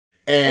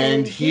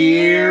And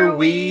here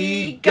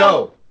we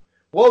go.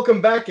 Welcome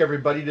back,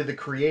 everybody, to the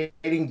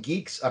Creating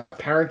Geeks, a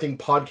parenting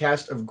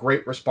podcast of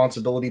great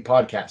responsibility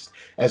podcast.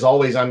 As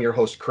always, I'm your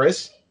host,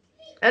 Chris.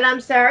 And I'm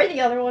Sarah,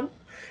 the other one.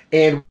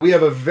 And we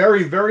have a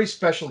very, very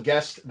special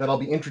guest that I'll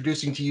be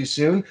introducing to you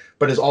soon.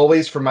 But as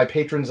always, for my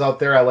patrons out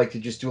there, I like to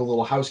just do a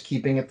little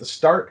housekeeping at the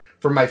start.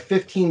 For my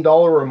 $15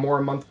 or more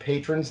a month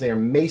patrons, they are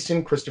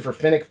Mason, Christopher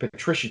Finnick,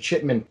 Patricia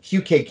Chipman,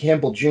 Hugh K.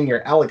 Campbell Jr.,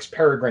 Alex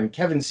Peregrine,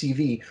 Kevin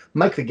CV,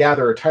 Mike the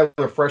Gatherer,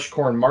 Tyler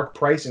Freshcorn, Mark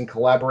Price, and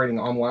Collaborating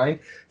Online.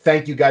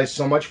 Thank you guys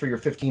so much for your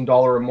 $15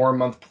 or more a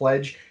month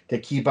pledge to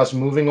keep us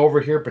moving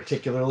over here,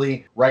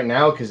 particularly right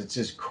now, because it's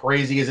as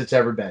crazy as it's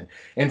ever been.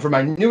 And for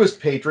my newest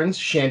patrons,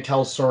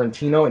 Chantel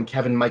Sorrentino and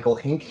Kevin Michael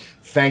Hink,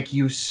 thank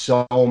you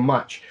so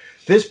much.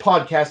 This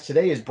podcast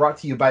today is brought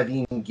to you by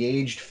the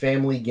Engaged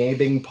Family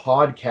Gaming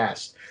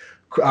Podcast.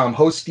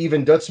 Host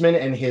Steven Dutzman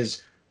and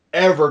his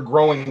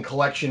ever-growing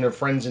collection of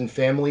friends and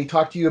family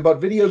talk to you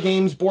about video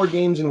games, board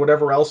games, and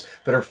whatever else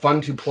that are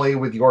fun to play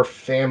with your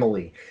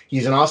family.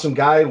 He's an awesome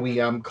guy. We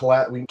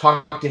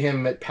talked to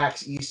him at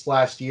PAX East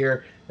last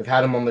year. I've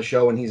had him on the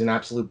show, and he's an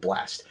absolute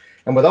blast.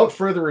 And without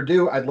further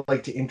ado, I'd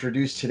like to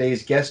introduce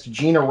today's guest,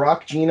 Gina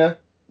Rock. Gina,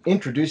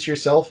 introduce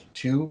yourself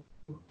to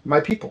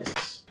my people.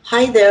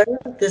 Hi there,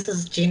 this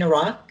is Gina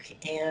Rock,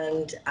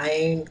 and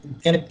I'm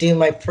going to do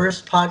my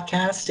first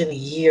podcast in a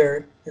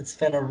year. It's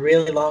been a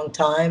really long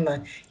time.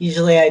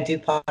 Usually I do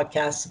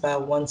podcasts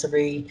about once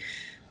every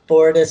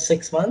 4 to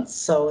 6 months,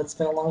 so it's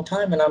been a long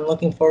time, and I'm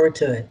looking forward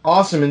to it.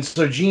 Awesome. And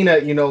so, Gina,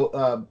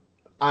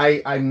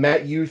 I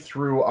met you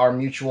through our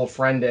mutual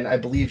friend, and I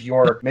believe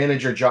your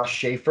manager, Josh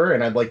Schaefer,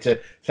 and I'd like to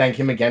thank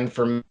him again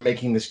for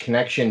making this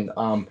connection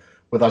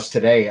with us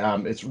today.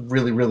 It's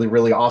really, really,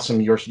 really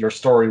awesome, your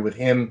story with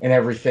him and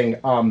everything.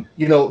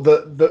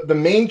 The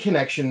main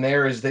connection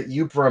there is that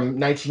you, from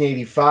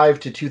 1985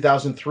 to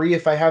 2003,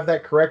 if I have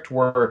that correct,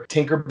 were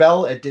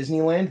Tinkerbell at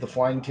Disneyland, the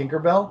Flying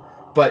Tinkerbell,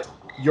 but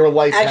your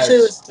life actually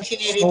it was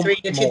 1983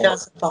 to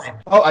 2005.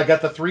 Oh, I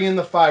got the 3 and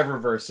the 5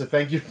 reverse, so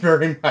thank you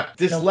very much.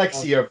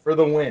 Dyslexia for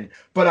the win.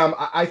 But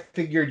I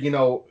figured,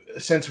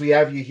 since we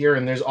have you here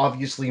and there's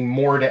obviously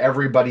more to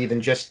everybody than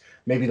just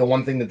maybe the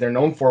one thing that they're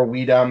known for,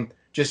 we'd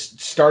just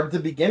start at the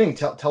beginning.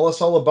 Tell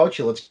us all about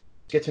you. Let's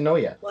get to know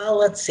you. Well,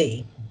 let's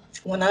see.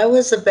 When I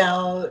was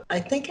about,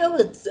 I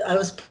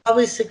was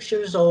probably 6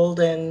 years old,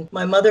 and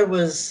my mother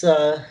was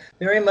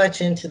very much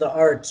into the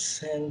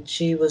arts, and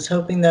she was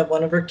hoping that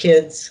one of her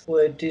kids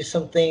would do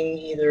something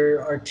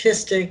either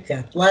artistic,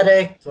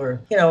 athletic,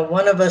 or,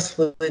 one of us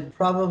would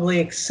probably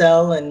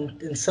excel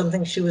in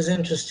something she was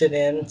interested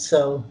in.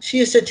 So she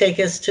used to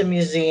take us to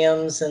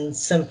museums and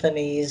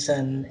symphonies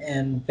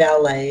and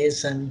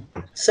ballets. And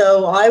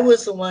so I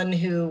was the one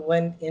who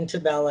went into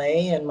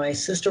ballet, and my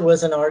sister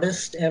was an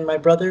artist, and my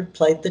brother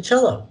played the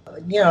cello.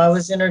 I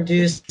was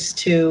introduced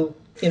to,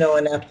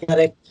 an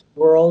athletic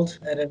world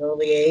at an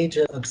early age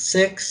of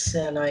 6,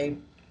 and I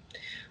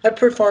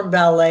performed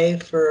ballet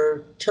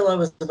till I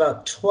was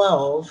about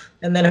 12,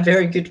 and then a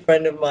very good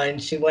friend of mine,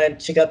 she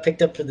got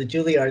picked up for the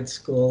Juilliard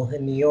School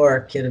in New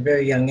York at a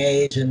very young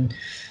age, and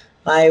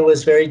I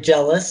was very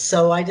jealous,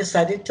 so I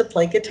decided to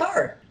play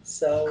guitar.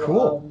 So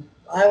cool.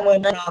 I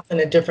went off in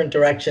a different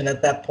direction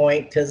at that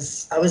point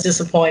because I was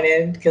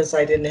disappointed because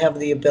I didn't have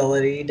the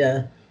ability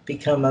to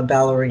become a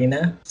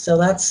ballerina. So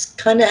that's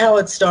kind of how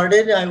it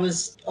started. I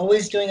was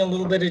always doing a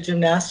little bit of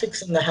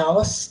gymnastics in the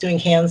house, doing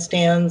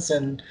handstands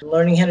and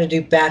learning how to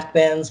do back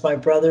bends. My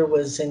brother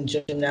was in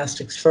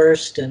gymnastics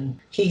first, and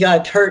he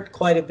got hurt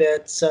quite a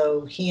bit,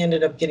 so he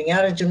ended up getting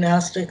out of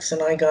gymnastics,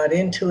 and I got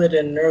into it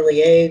at an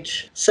early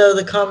age. So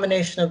the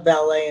combination of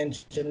ballet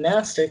and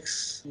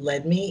gymnastics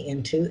led me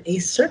into a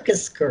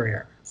circus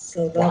career.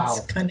 So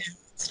that's kind of how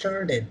it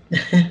started.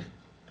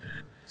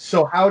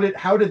 So how did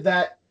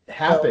that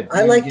happen?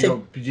 I like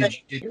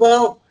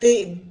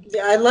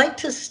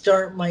to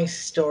start my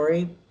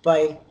story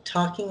by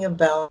talking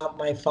about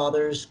my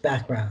father's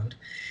background.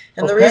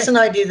 And the reason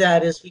I do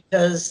that is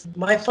because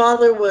my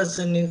father was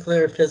a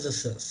nuclear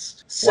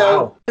physicist.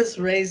 So I was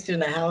raised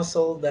in a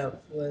household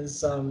that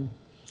was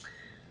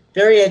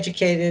very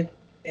educated,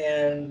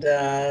 and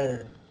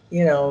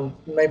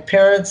my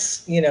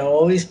parents,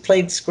 always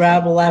played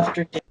Scrabble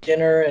after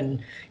dinner,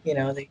 and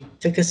they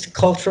took us to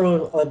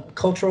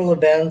cultural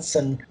events,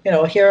 and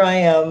here I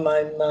am.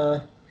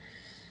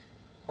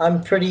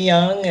 I'm pretty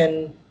young,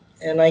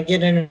 and I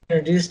get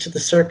introduced to the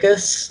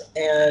circus,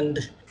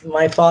 and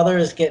my father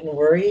is getting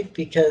worried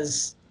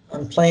because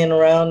I'm playing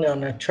around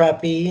on a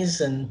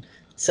trapeze and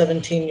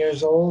 17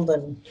 years old,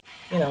 and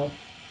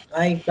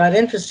I got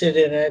interested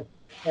in it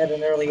at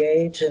an early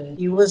age, and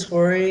he was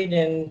worried,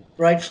 and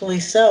rightfully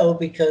so,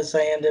 because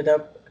I ended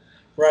up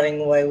running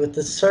away with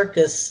the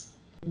circus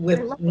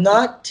with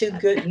not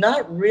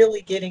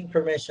really getting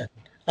permission.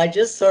 I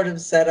just sort of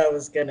said I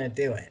was going to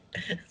do it.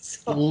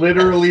 So,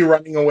 literally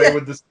running away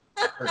with the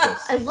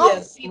circus. I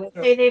love people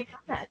say they've done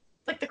that.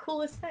 It's like the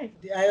coolest thing.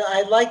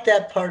 I like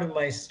that part of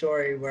my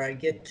story where I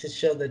get to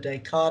show the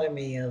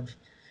dichotomy of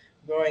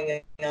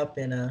growing up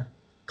in a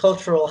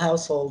cultural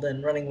household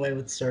and running away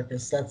with the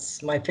circus.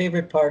 That's my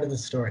favorite part of the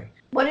story.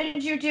 What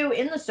did you do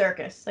in the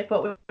circus? Like,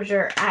 what was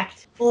your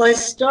act? Well, I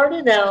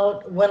started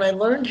out when I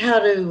learned how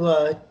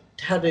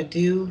to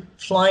do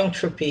flying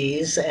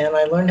trapeze, and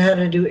I learned how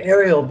to do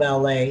aerial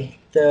ballet.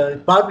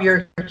 The Bob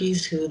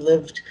Yerkes, who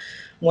lived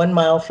 1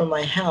 mile from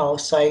my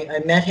house, I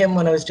met him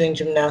when I was doing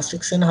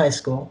gymnastics in high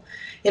school.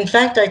 In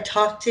fact, I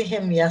talked to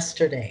him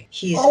yesterday.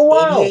 He's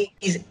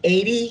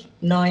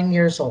 89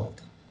 years old.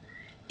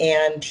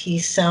 And he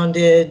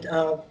sounded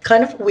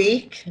kind of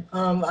weak.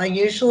 I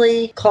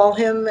usually call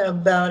him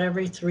about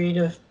every 3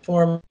 to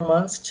 4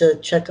 months to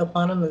check up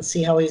on him and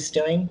see how he's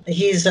doing.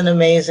 He's an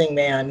amazing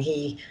man.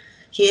 He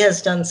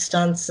has done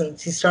stunts, and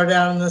he started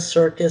out in the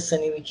circus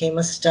and he became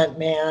a stunt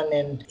man.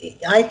 And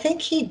I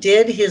think he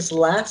did his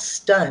last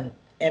stunt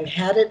and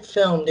had it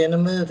filmed in a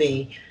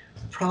movie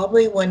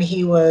probably when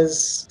he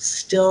was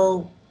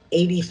still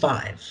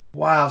 85.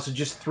 Wow, so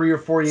just 3 or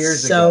 4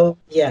 years ago. So,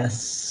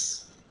 yes.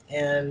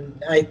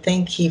 And I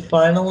think he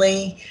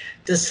finally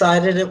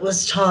decided it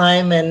was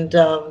time. And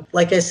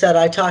like I said,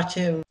 I talked to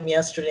him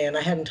yesterday, and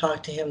I hadn't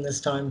talked to him this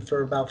time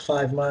for about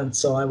 5 months,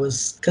 so I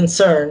was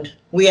concerned.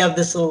 We have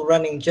this little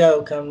running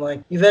joke. I'm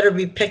like, you better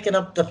be picking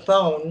up the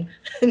phone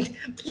and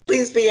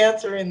please be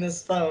answering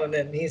this phone.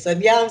 And he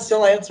said, yeah, I'm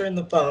still answering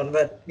the phone,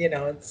 but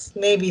it's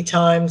maybe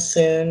time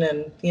soon.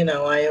 And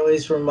I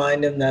always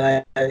remind him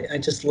that I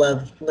just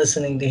love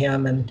listening to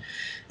him and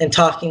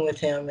talking with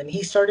him. And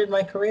he started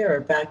my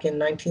career back in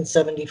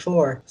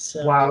 1974.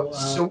 So, wow.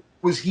 So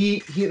was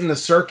he in the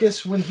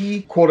circus when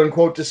he quote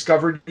unquote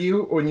discovered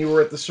you when you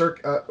were at the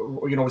circus?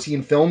 Was he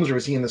in films or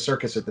was he in the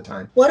circus at the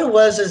time? What it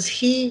was is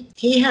he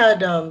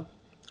had.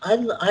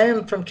 I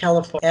am from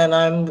California, and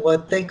I'm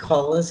what they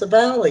call as a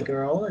valley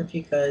girl. If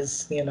you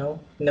guys know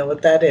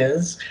what that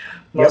is.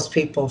 Most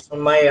people from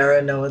my era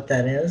know what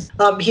that is.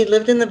 He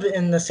lived in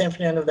the San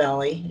Fernando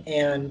Valley,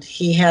 and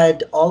he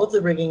had all of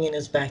the rigging in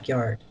his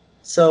backyard.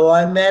 So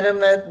I met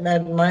him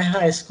at my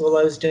high school.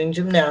 I was doing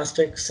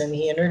gymnastics, and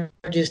he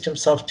introduced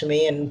himself to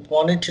me and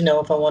wanted to know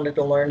if I wanted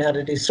to learn how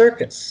to do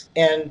circus.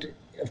 And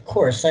of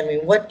course,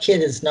 what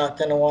kid is not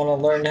going to want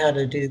to learn how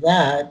to do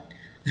that?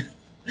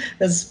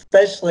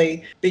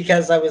 Especially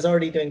because I was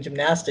already doing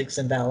gymnastics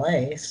and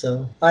ballet.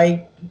 So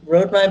I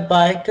rode my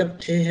bike up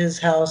to his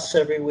house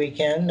every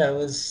weekend. I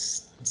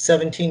was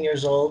 17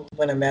 years old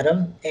when I met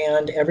him,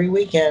 and every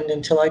weekend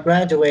until I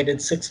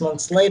graduated 6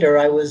 months later,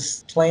 I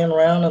was playing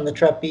around on the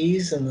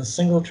trapeze and the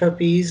single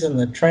trapeze and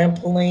the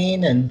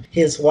trampoline, and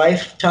his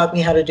wife taught me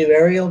how to do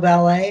aerial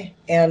ballet,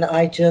 and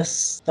I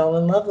just fell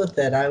in love with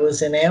it. I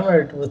was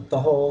enamored with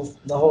the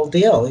whole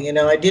deal.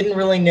 I didn't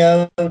really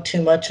know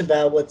too much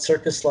about what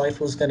circus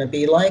life was going to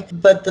be like,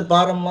 but the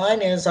bottom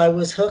line is I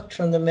was hooked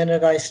from the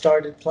minute I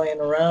started playing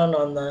around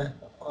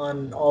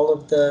on all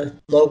of the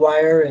low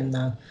wire and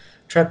the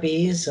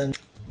trapeze. And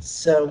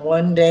so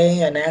one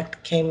day an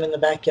act came in the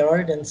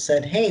backyard and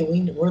said, hey,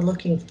 we're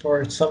looking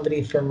for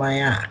somebody for my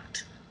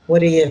act. What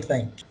do you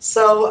think?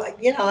 So,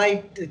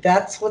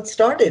 that's what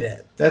started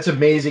it. That's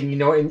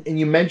amazing, and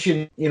you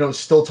mentioned,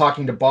 still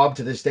talking to Bob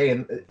to this day.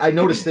 And I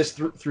noticed this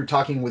through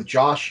talking with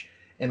Josh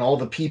and all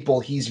the people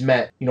he's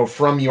met,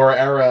 from your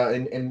era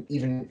and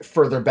even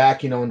further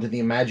back, into the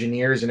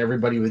Imagineers and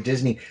everybody with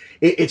Disney.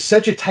 It's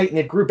such a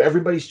tight-knit group.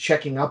 Everybody's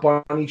checking up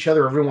on each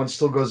other. Everyone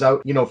still goes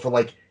out, for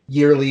like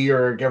yearly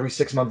or every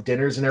 6-month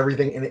dinners and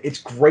everything. And it's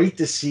great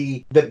to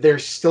see that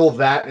there's still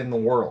that in the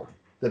world.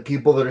 The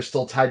people that are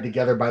still tied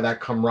together by that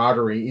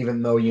camaraderie,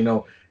 even though,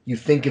 you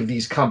think of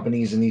these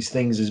companies and these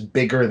things as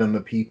bigger than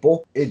the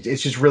people.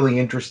 It's just really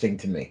interesting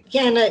to me.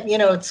 Yeah,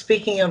 and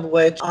speaking of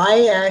which,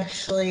 I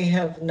actually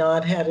have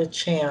not had a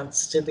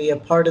chance to be a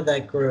part of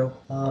that group,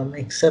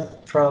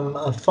 except from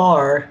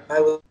afar. I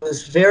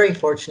was very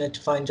fortunate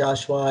to find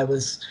Joshua. I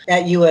was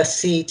at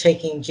USC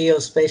taking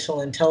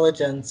geospatial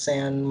intelligence,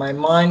 and my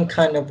mind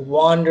kind of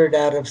wandered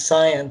out of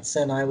science,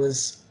 and I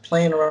was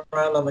playing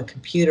around on the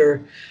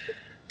computer,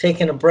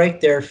 taking a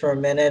break there for a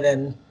minute,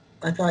 and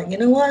I thought, you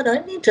know what,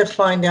 I need to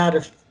find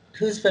out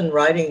who's been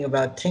writing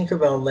about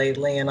Tinkerbell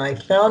lately. And I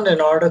found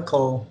an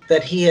article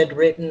that he had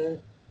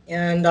written,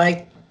 and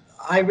I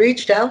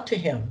reached out to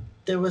him.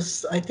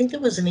 I think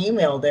there was an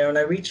email there, and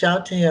I reached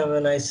out to him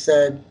and I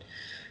said,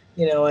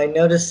 I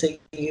noticed that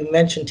you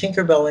mentioned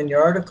Tinkerbell in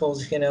your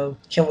articles,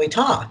 can we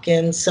talk?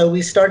 And so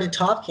we started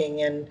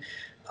talking, and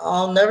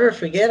I'll never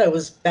forget, I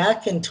was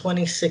back in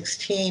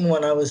 2016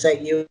 when I was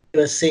at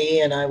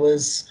USC, and I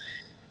was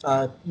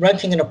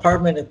renting an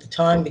apartment at the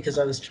time because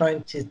I was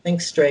trying to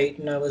think straight,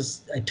 and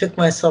I took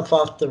myself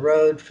off the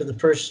road for the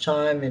first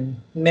time in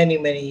many,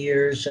 many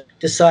years,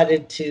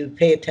 decided to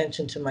pay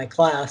attention to my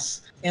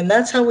class. And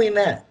that's how we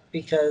met,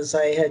 because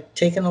I had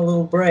taken a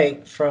little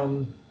break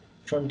from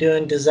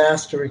doing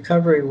disaster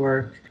recovery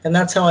work, and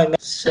that's how I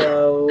met.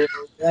 So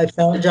I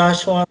found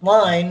Joshua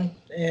online,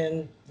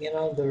 and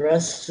the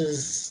rest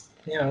is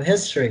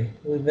history.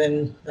 We've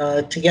been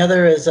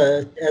together as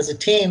a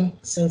team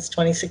since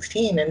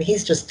 2016, and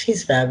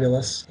he's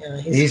fabulous.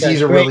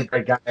 He's a really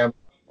great guy.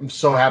 I'm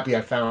so happy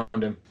I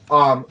found him.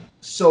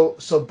 So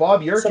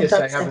Bob Yerkes, I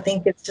Sometimes I have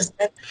think it's just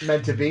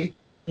meant to be.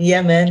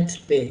 meant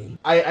to be.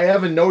 I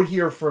have a note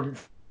here from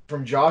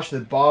Josh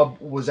that Bob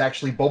was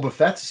actually Boba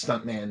Fett's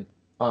stuntman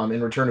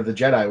in Return of the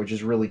Jedi, which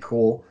is really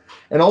cool.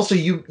 And also,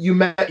 you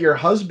met your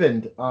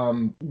husband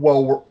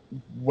well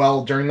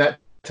during that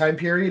time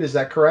period. Is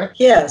that correct?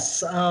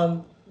 Yes,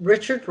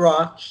 Richard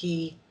Rock.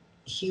 He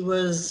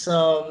was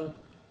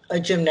a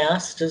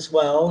gymnast as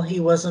well. He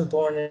wasn't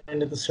born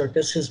into the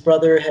circus. His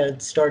brother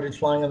had started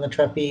flying on the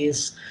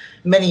trapeze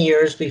many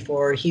years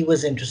before he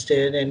was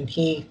interested, and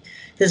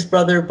his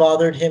brother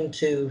bothered him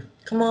to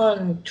come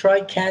on, try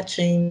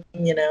catching,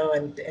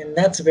 and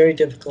that's a very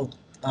difficult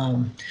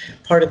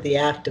part of the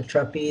act of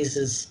trapeze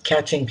is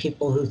catching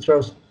people who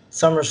throw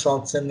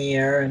somersaults in the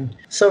air. And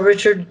so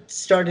Richard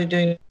started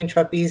doing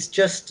trapeze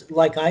just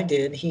like I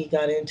did. He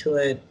got into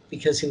it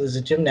because he was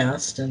a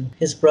gymnast and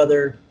his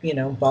brother,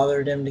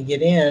 bothered him to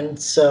get in.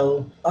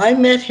 So I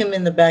met him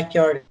in the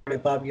backyard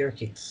of Bob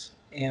Yerkes.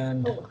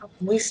 And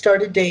we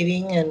started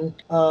dating, and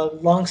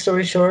long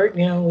story short,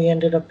 we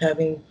ended up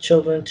having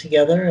children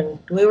together, and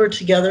we were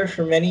together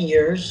for many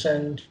years.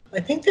 And I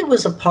think there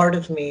was a part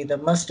of me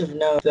that must have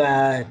known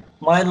that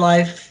my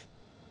life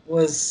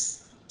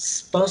was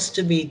supposed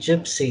to be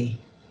gypsy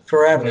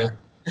forever.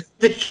 Yeah.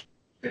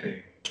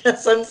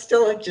 Because I'm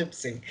still a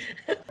gypsy.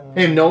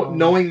 Hey,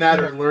 knowing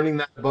that or learning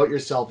that about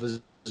yourself is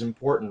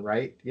important,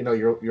 right?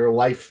 Your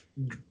life,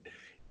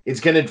 it's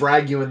going to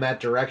drag you in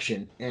that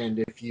direction, and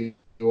if you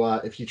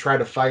try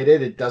to fight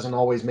it, it doesn't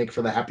always make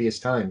for the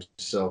happiest times.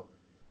 So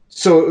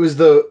it was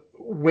the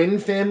Wynn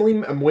family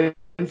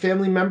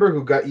member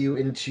who got you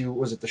into,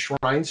 was it the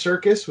Shrine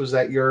Circus? Was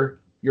that your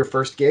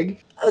first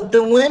gig?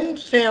 The Wynn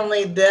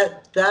family,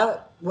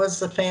 that was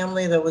the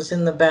family that was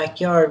in the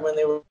backyard when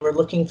they were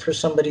looking for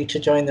somebody to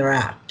join their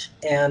act.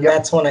 And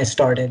That's when I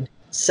started.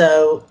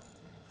 So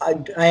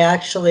I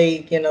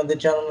actually, the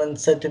gentleman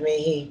said to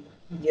me,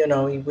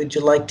 would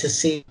you like to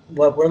see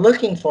what we're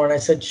looking for? And I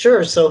said,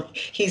 sure. So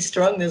he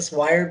strung this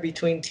wire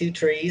between two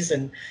trees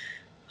and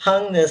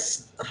hung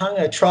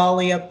a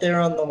trolley up there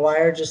on the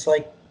wire, just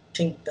like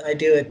I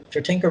do it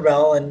for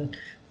Tinkerbell. And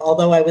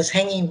although I was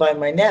hanging by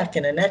my neck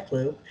in a neck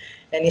loop,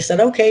 and he said,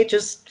 okay,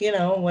 just,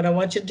 what I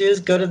want you to do is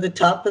go to the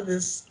top of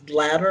this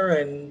ladder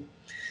and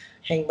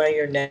hang by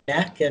your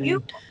neck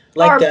and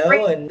let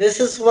go. And this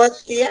is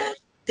what the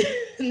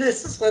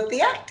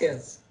act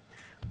is.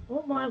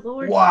 Oh my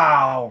Lord.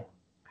 Wow.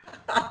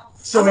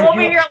 So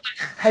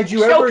have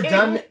you ever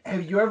done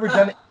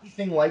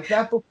anything like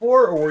that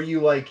before, or were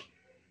you like,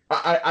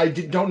 I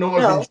don't know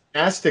if in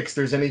gymnastics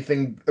there's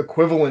anything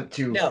equivalent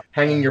to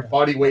hanging your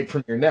body weight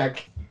from your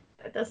neck.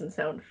 That doesn't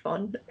sound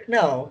fun.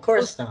 No, of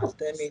course not.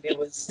 I mean, it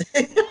was.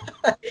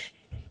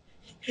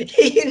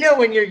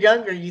 When you're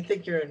younger, you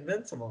think you're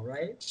invincible,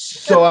 right?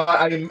 So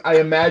I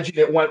imagine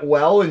it went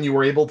well, and you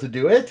were able to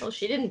do it. Well,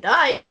 she didn't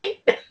die.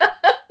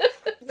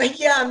 But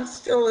yeah, I'm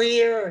still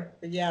here.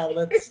 But yeah,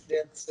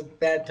 it's a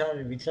bad time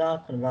to be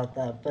talking about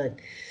that. But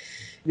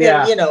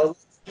yeah,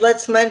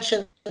 let's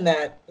mention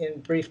that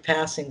in brief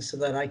passing so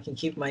that I can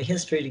keep my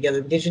history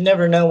together, because you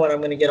never know when I'm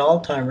going to get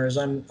Alzheimer's.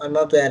 I'm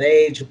of that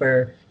age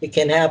where it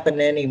can happen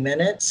any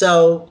minute.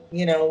 So,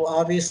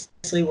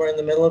 obviously we're in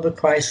the middle of a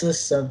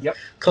crisis of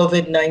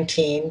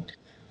COVID-19.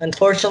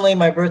 Unfortunately,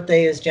 my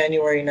birthday is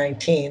January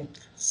 19th.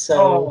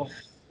 So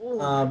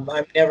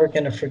I'm never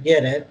going to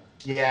forget it.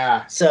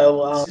 Yeah.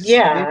 So,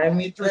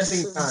 this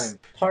is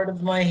part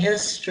of my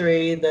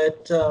history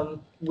that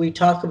we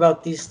talk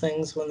about these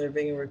things when they're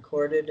being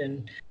recorded,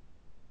 and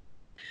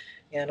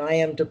I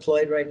am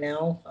deployed right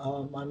now.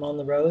 I'm on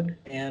the road,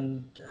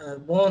 and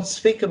won't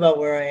speak about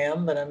where I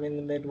am, but I'm in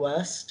the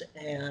Midwest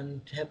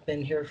and have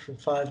been here for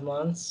 5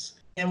 months.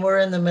 And we're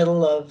in the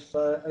middle of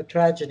a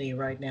tragedy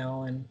right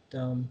now, and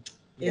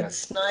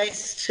it's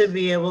nice to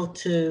be able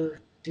to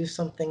do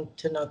something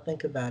to not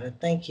think about it.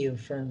 Thank you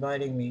for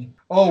inviting me.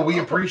 Oh, we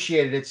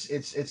appreciate it.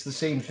 It's the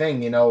same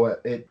thing,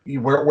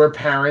 we're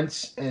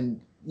parents,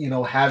 and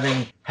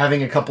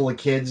having a couple of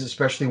kids,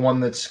 especially one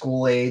that's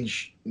school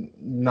age,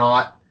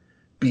 not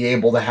be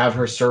able to have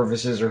her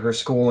services or her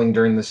schooling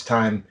during this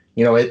time,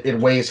 it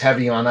weighs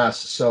heavy on us.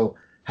 So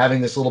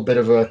having this little bit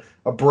of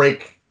a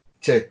break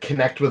to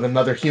connect with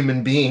another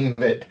human being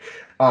that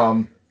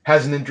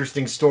has an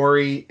interesting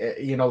story,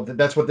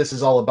 that's what this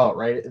is all about,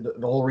 right?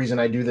 The whole reason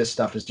I do this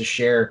stuff is to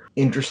share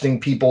interesting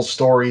people's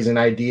stories and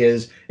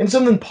ideas and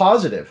something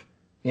positive.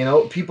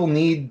 People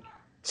need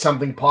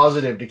something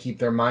positive to keep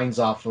their minds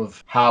off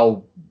of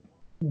how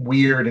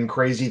weird and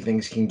crazy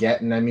things can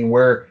get. And I mean,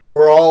 we're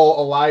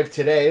all alive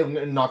today,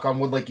 knock on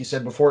wood, like you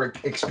said before,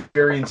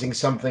 experiencing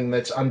something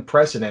that's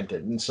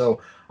unprecedented. And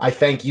so I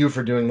thank you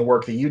for doing the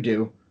work that you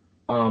do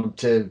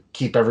to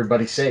keep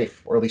everybody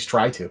safe, or at least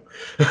try to.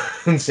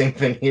 And same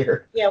thing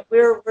here. Yeah,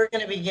 we're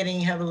going to be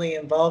getting heavily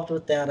involved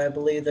with that. I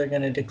believe they're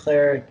going to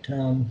declare it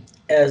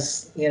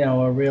as,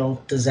 a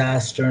real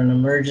disaster and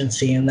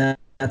emergency, and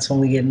that's when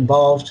we get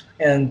involved.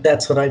 And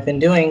that's what I've been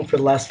doing for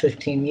the last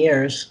 15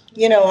 years.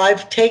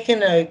 I've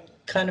taken a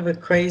kind of a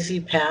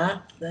crazy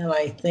path, and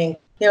I think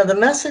The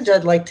message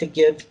I'd like to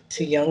give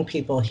to young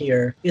people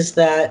here is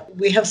that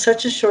we have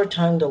such a short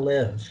time to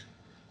live.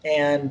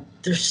 And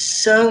there's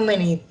so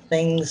many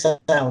things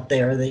out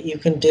there that you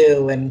can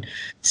do and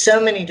so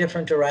many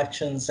different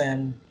directions.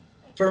 And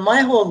for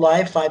my whole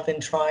life, I've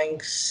been trying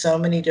so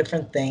many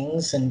different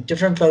things and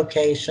different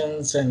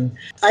vocations. And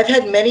I've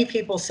had many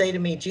people say to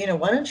me, Gina,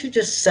 why don't you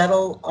just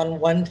settle on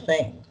one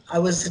thing? I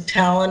was a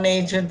talent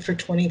agent for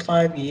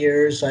 25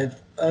 years. I've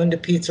owned a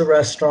pizza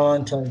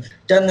restaurant. I've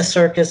done the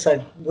circus.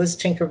 I was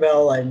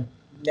Tinkerbell.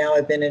 Now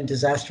I've been in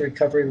disaster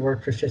recovery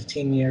work for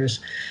 15 years.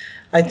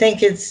 I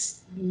think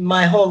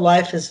my whole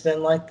life has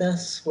been like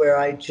this, where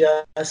I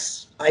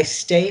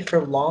stay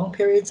for long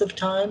periods of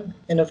time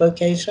in a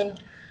vocation,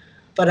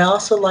 but I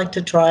also like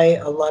to try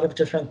a lot of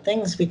different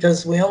things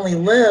because we only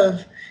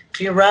live,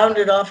 if you round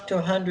it off to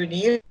 100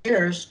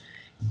 years,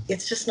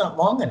 it's just not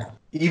long enough.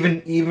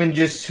 Even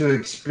just to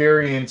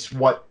experience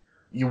what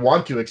you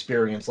want to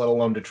experience, let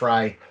alone to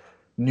try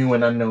new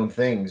and unknown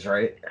things,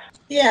 right?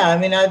 Yeah, I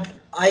mean,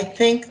 I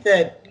think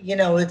that,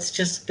 it's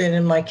just been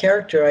in my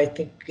character. I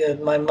think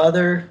my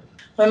mother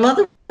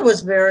was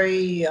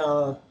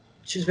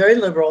she's very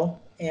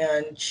liberal,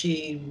 and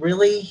she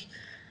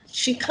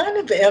kind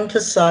of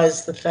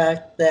emphasized the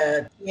fact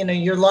that,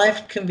 your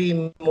life can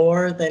be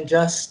more than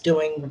just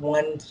doing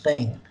one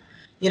thing.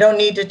 You don't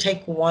need to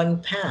take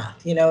one path.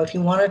 If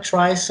you want to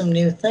try some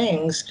new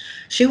things,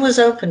 she was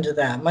open to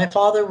that. My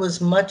father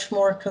was much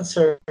more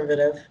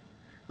conservative,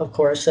 of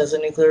course, as a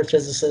nuclear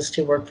physicist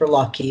who worked for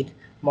Lockheed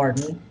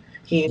Martin.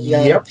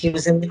 Yep. He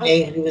was in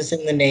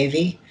the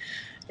Navy.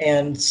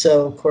 And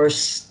so, of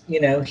course,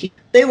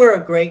 they were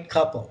a great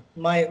couple.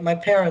 My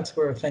parents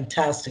were a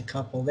fantastic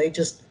couple.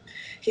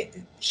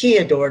 He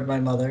adored my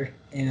mother,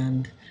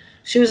 and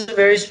she was a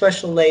very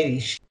special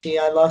lady.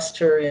 I lost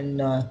her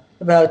in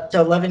about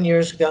 11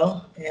 years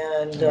ago,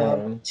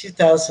 and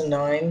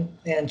 2009,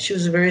 and she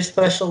was a very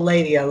special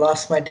lady. I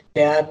lost my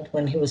dad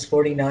when he was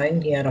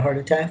 49. He had a heart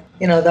attack.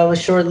 That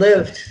was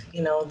short-lived.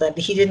 That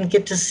he didn't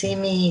get to see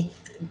me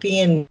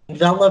be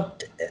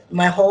enveloped.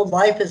 My whole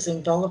life is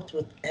enveloped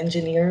with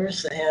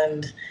engineers,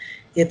 and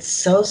it's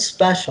so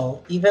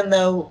special. Even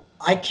though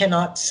I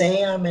cannot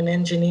say I'm an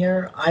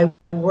engineer, I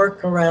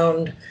work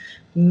around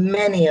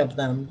many of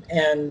them,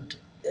 and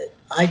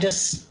I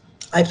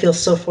feel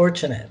so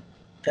fortunate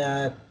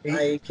that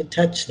I could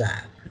touch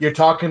that. You're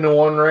talking to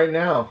one right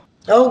now.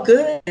 Oh,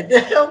 good.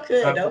 Oh,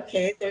 good.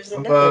 Okay, there's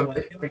another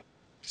one.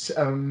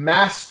 A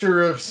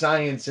master of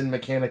science in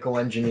mechanical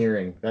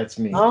engineering. That's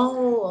me.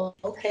 Oh,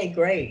 okay,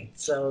 great.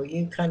 So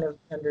you kind of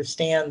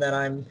understand that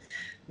I'm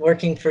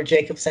working for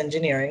Jacobs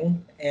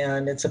Engineering,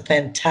 and it's a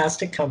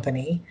fantastic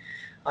company.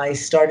 I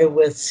started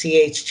with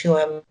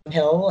CH2M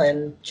Hill,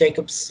 and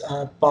Jacobs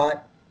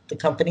bought the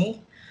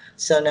company.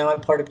 So now I'm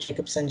part of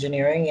Jacobs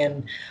Engineering,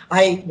 and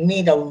I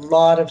meet a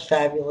lot of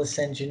fabulous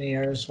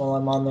engineers while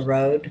I'm on the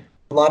road.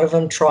 A lot of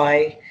them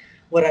try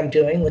what I'm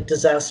doing with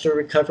disaster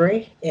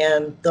recovery,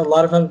 and a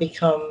lot of them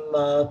become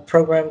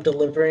program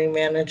delivery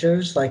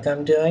managers like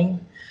I'm doing.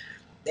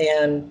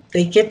 And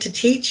they get to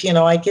teach,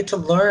 I get to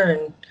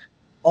learn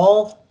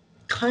all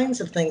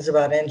kinds of things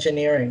about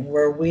engineering,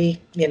 where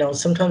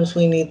sometimes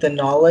we need the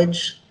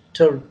knowledge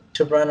to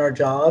run our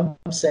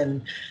jobs,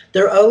 and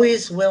they're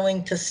always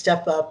willing to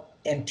step up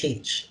and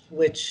teach,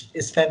 which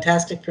is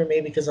fantastic for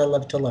me because I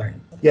love to learn.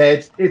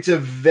 Yeah, it's a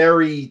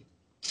very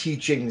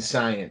teaching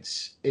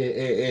science.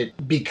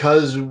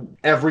 Because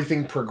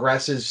everything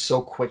progresses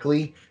so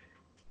quickly,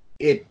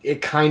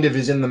 it kind of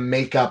is in the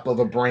makeup of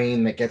a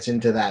brain that gets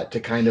into that,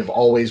 to kind of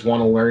always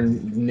want to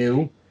learn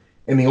new.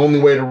 And the only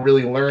way to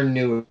really learn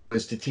new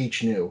is to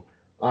teach new.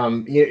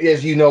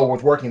 As you know,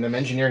 with working them,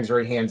 engineering is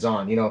very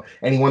hands-on.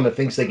 Anyone that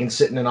thinks they can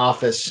sit in an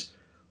office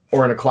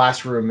or in a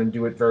classroom and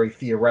do it very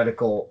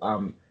theoretical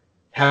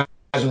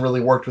hasn't really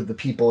worked with the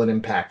people it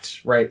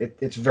impacts, right?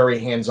 It's very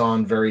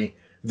hands-on, very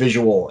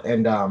visual,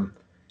 and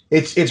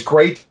it's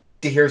great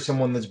to hear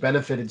someone that's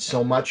benefited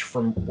so much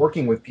from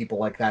working with people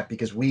like that,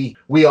 because we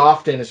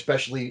often,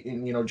 especially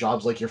in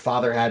jobs like your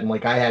father had and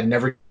like I had,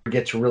 never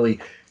get to really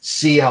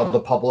see how the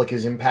public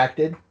is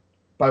impacted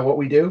by what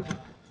we do,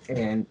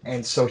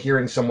 and so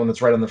hearing someone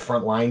that's right on the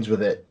front lines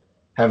with it,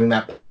 having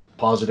that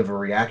positive a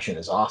reaction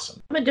is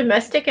awesome. I'm a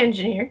domestic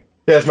engineer.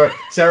 Yes,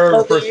 Sarah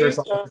refers to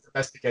herself as a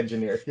domestic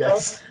engineer.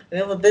 Yes.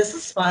 Well, this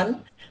is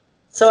fun.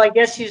 So I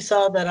guess you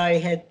saw that I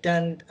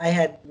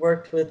had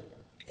worked with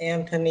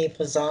Anthony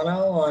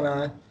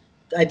Fasano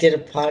I did a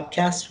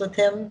podcast with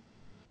him.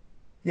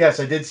 Yes,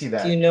 I did see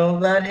that. Do you know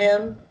about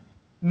him?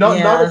 No,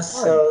 yeah, not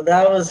so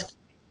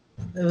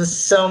it was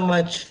so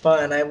much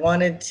fun. I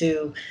wanted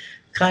to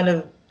kind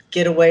of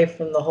get away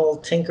from the whole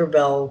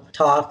Tinkerbell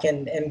talk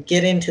and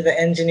get into the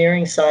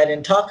engineering side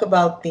and talk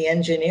about the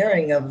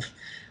engineering of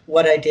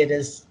what I did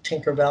as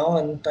Tinkerbell,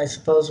 and I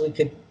suppose we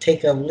could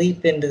take a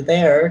leap into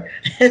there.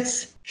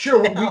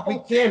 Sure, we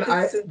can.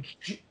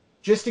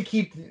 Just to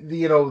keep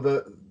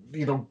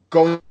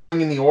going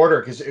in the order,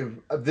 because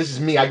this is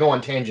me. I go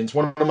on tangents.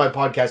 One of my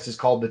podcasts is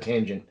called The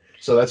Tangent,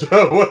 so that's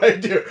what I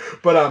do.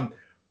 But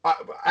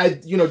I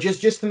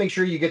just to make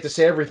sure you get to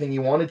say everything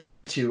you wanted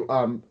to,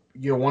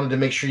 wanted to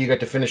make sure you got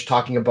to finish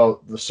talking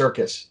about the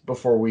circus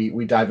before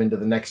we dive into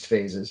the next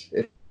phases,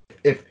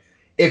 if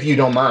if you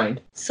don't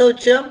mind. So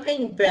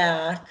jumping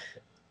back,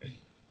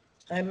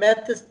 I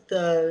met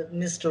the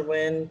Mr.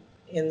 Wynn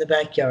in the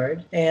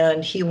backyard,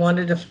 and he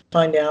wanted to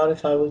find out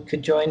if I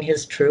could join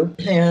his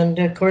troupe. And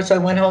of course, I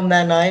went home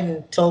that night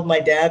and told my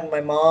dad and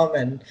my mom,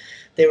 and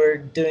they were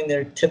doing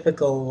their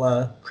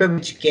typical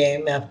cribbage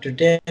game after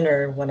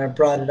dinner when I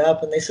brought it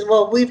up, and they said,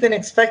 "Well, we've been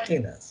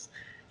expecting this."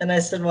 And I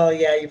said, "Well,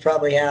 yeah, you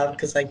probably have,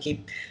 because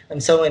I'm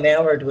so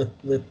enamored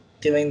with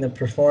doing the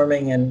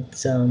performing, and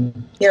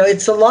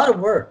it's a lot of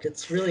work.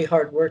 It's really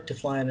hard work to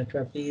fly on a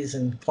trapeze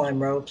and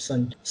climb ropes."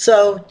 And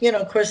so,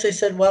 of course they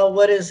said, "Well,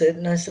 what is it?"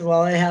 And I said,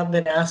 "Well, I have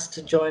been asked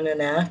to join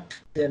an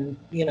act, and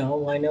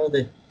I know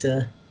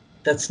that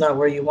that's not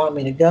where you want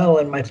me to go."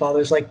 And my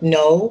father's like,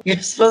 "No, you're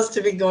supposed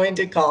to be going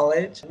to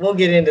college." We'll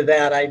get into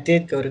that. I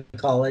did go to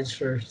college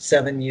for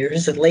 7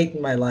 years, late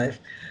in my life.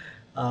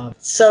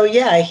 So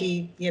yeah,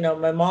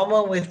 my mom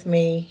went with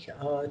me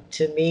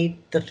to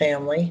meet the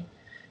family.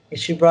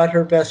 She brought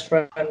her best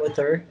friend with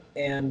her,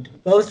 and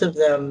both of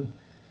them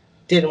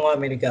didn't want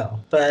me to go.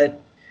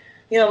 But,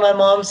 my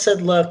mom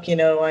said, "Look,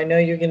 I know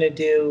you're going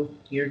to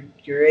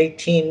you're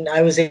 18.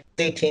 I was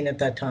 18 at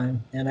that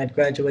time, and I'd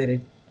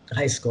graduated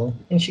high school."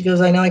 And she goes,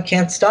 "I know I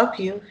can't stop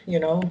you,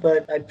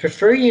 but I'd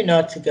prefer you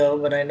not to go,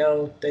 but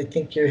I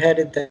think you're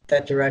headed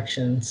that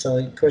direction." So,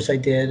 of course, I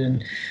did.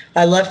 And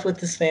I left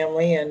with this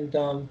family, and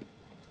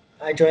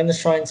I joined the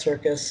Shrine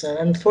Circus. And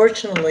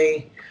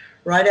unfortunately,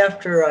 right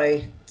after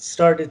I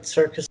started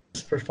circus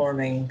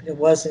performing, it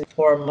wasn't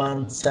 4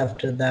 months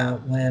after that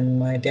when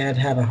my dad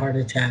had a heart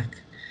attack.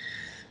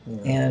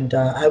 Yeah. And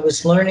I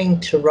was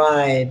learning to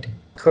ride.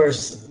 Of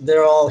course,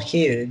 they're all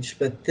huge,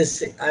 but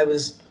I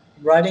was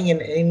riding an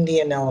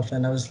Indian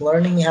elephant. I was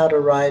learning how to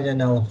ride an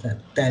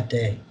elephant that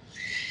day.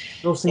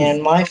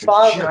 And my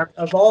father,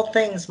 of all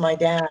things, my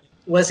dad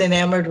was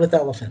enamored with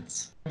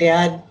elephants.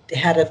 Dad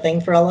had a thing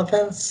for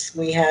elephants.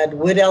 We had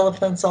wood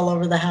elephants all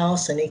over the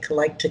house, and he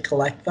liked to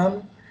collect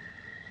them.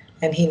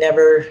 And he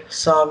never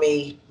saw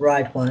me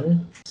ride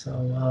one. So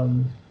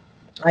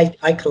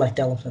I collect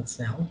elephants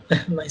now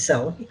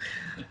myself.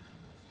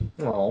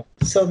 Oh.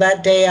 So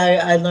that day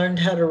I learned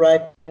how to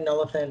ride an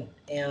elephant,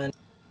 and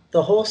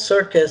the whole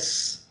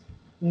circus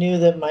knew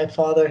that my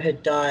father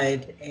had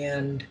died,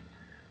 and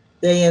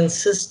they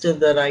insisted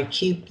that I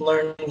keep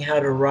learning how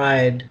to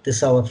ride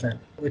this elephant,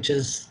 which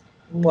is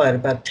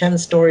about 10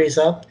 stories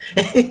up?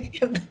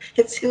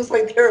 It seems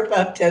like they're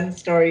about 10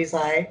 stories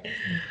high.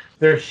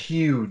 They're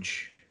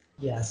huge.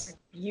 Yes.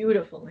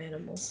 Beautiful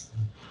animals.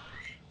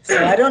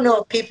 So I don't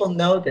know if people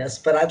know this,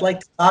 but I'd like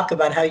to talk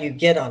about how you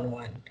get on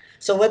one.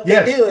 So what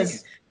they do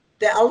is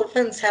the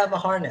elephants have a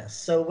harness.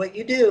 So what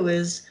you do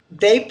is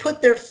they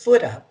put their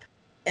foot up,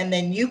 and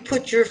then you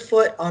put your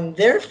foot on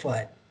their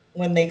foot.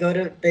 When they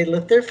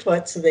lift their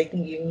foot so you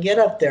can get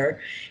up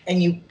there,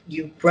 and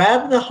you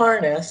grab the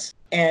harness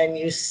and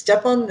you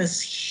step on this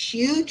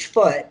huge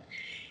foot,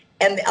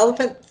 and the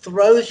elephant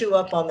throws you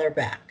up on their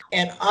back.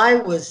 And I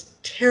was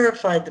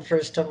terrified the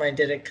first time I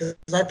did it because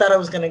I thought I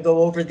was going to go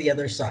over the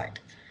other side.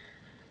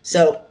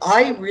 So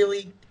I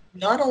really,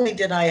 not only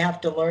did I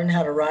have to learn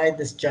how to ride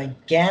this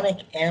gigantic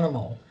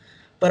animal,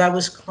 but I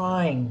was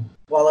crying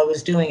while I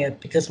was doing it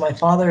because my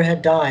father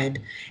had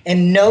died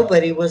and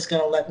nobody was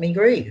going to let me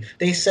grieve.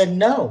 They said,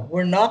 "No,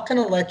 we're not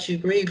going to let you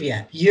grieve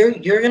yet.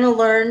 You're going to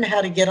learn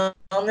how to get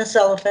on this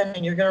elephant,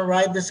 and you're going to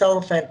ride this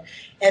elephant,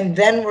 and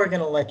then we're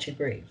going to let you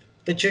grieve.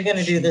 But you're going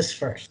to do this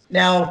first."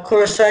 Now, of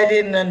course, I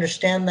didn't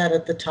understand that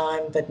at the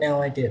time, but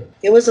now I do.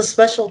 It was a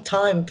special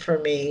time for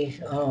me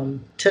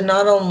to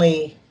not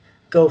only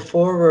go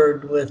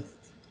forward with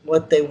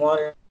what they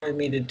wanted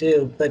me to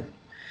do, but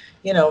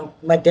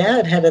my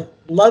dad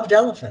loved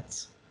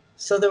elephants.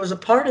 So there was a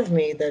part of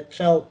me that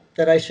felt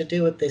that I should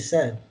do what they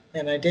said,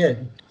 and I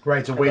did. Right,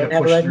 it's a way to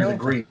push through the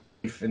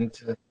grief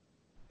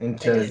and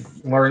to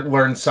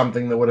learn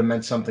something that would have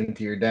meant something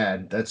to your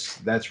dad.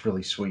 That's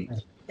really sweet.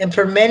 And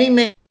for many,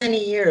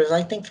 many years,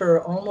 I think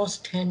for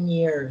almost 10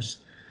 years,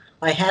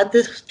 I had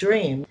this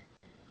dream,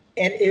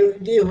 and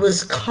it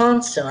was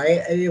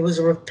constant. It was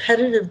a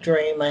repetitive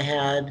dream I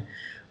had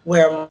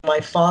where my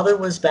father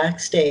was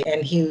backstage,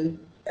 and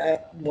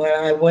when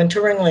I went to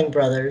Ringling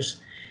Brothers,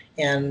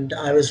 and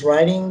I was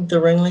riding the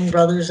Ringling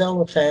Brothers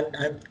elephant.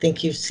 I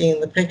think you've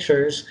seen the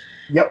pictures.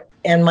 Yep.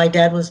 And my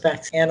dad was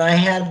back, and I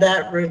had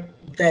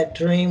that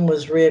dream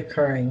was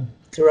reoccurring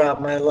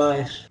throughout my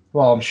life.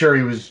 Well, I'm sure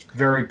he was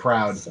very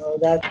proud. So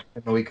that, I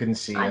know he couldn't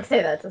see you. I'd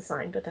say that's a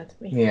sign, but that's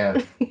me.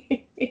 Yeah.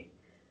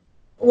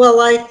 Well,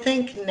 I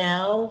think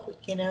now,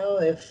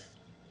 if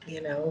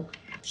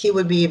he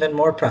would be even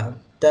more proud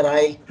that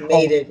I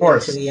made it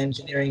into the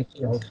engineering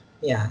field.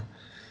 Yeah.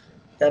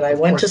 That I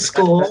went to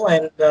school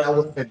and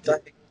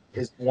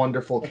his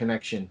wonderful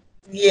connection.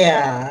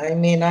 Yeah, I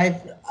mean,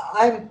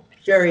 I'm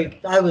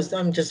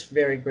just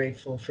very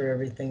grateful for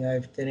everything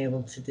I've been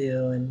able to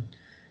do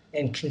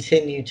and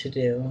continue to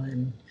do.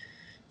 And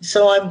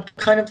So I'm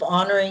kind of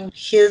honoring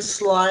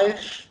his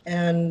life,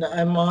 and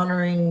I'm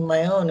honoring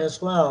my own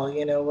as well,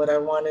 what I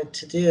wanted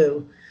to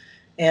do.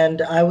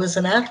 And I was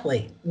an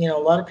athlete. A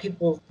lot of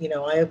people,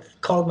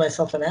 I've called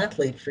myself an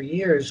athlete for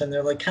years, and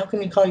they're like, "How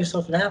can you call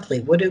yourself an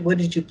athlete? What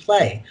did you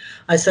play?"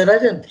 I said, "I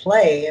didn't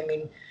play. I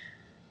mean,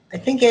 I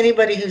think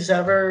anybody who's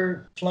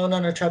ever flown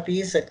on a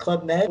trapeze at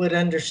Club Med would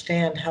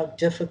understand how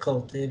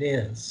difficult it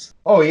is."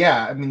 Oh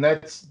yeah, I mean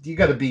you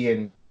got to be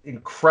in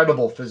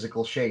incredible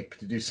physical shape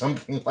to do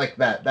something like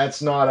that.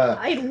 That's not a.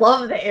 I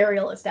love the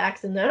aerialist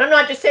acts in there. I'm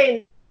not just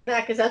saying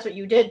that because that's what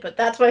you did, but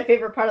that's my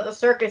favorite part of the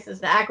circus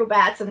is the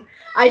acrobats. And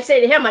I say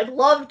to him, I'd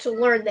love to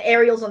learn the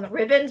aerials on the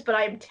ribbons, but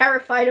I'm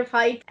terrified of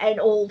height and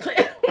old.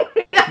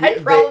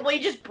 I'd probably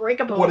just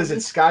break a bone. What is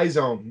it? Sky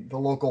Zone, the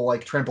local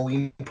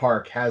trampoline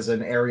park, has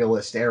an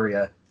aerialist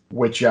area,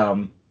 which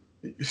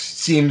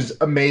seems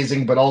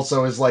amazing, but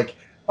also is like,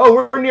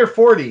 oh, we're near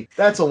 40.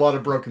 That's a lot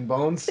of broken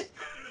bones.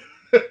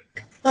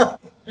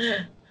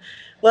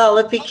 Well,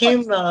 it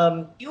became,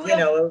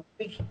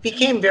 it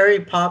became very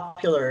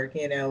popular,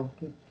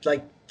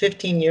 like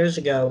 15 years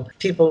ago.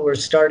 People were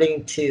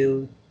starting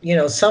to,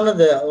 some of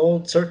the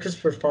old circus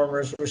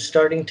performers were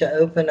starting to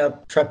open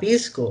up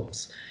trapeze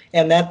schools.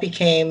 And that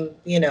became,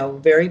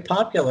 very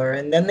popular.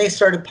 And then they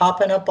started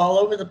popping up all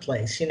over the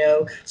place,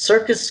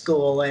 circus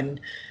school.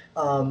 And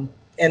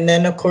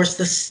then, of course,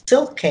 the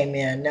silk came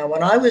in. Now,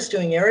 when I was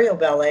doing aerial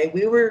ballet,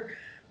 we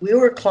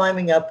were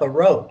climbing up a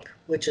rope,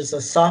 which is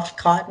a soft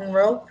cotton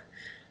rope.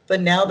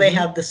 But now they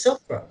have the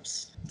silk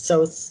ropes,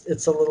 so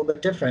it's a little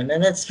bit different,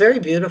 and it's very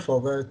beautiful.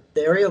 The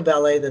aerial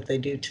ballet that they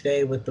do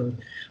today with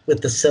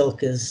the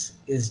silk is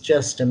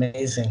just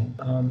amazing.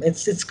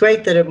 It's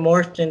great that it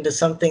morphed into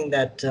something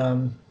that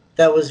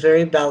was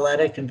very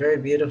balletic and very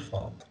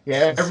beautiful.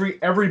 Yeah,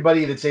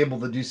 everybody that's able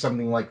to do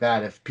something like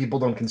that, if people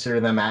don't consider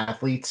them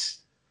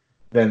athletes,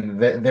 then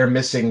they're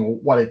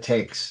missing what it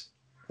takes,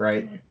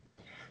 right?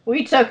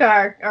 We took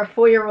our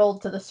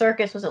 4-year-old to the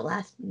circus. Was it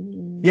last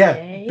May?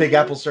 Yeah, Big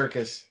Apple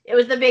Circus. It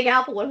was the Big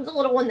Apple one. It was the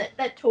little one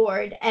that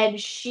toured, and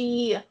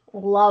she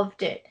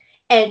loved it.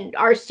 And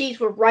our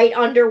seats were right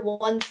under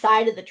one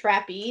side of the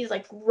trapeze,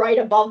 like right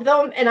above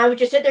them. And I would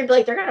just sit there and be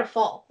like, they're going to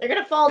fall. They're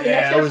going to fall, and the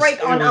next going to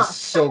break on us. It was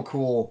so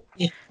cool.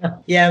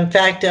 Yeah, in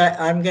fact,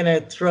 I'm going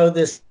to throw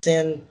this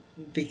in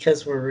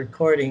because we're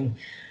recording.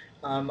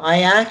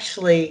 I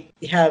actually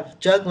have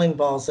juggling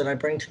balls that I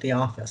bring to the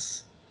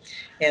office.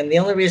 And the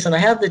only reason I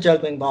have the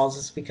juggling balls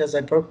is because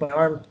I broke my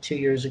arm 2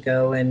 years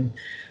ago, and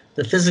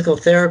the physical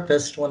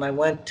therapist, when I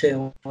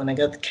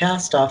got the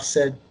cast off,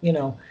 said,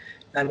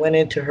 I went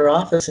into her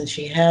office and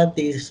she had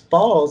these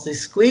balls,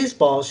 these squeeze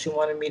balls. She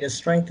wanted me to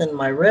strengthen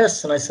my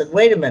wrists. And I said,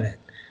 wait a minute,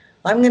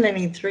 I'm going to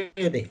need 3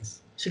 of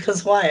these. She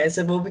goes, why? I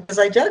said, well, because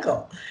I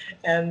juggle.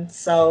 And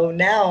so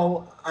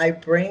now I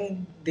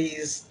bring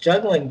these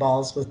juggling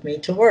balls with me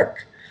to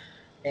work.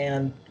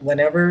 And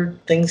whenever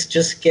things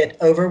just get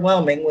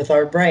overwhelming with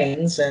our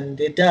brains,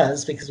 and it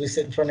does because we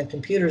sit in front of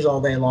computers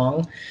all day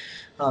long,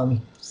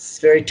 it's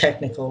very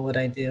technical what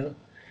I do,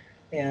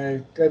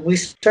 and we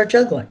start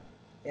juggling.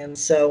 And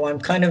so I'm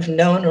kind of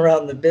known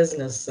around the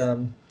business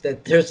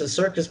that there's a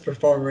circus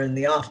performer in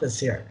the office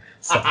here.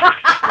 So.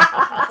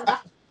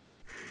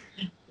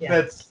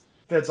 Yeah.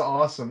 That's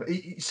awesome.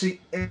 See,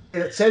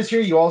 it says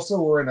here you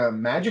also were in a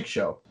magic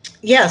show.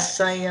 Yes,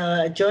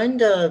 I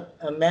joined a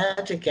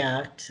magic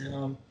act.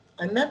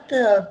 I met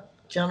the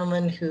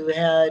gentleman who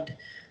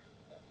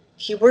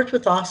worked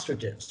with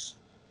ostriches,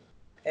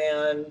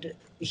 and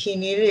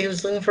he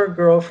was looking for a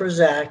girl for his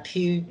act.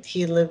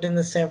 He lived in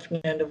the San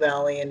Fernando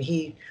Valley, and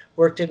he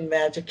worked in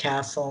Magic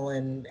Castle,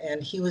 and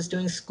he was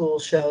doing school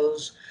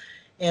shows.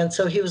 And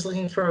so he was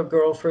looking for a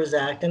girl for his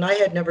act. And I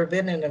had never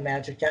been in a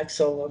magic act.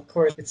 So, of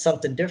course, it's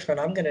something different.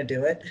 I'm going to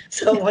do it.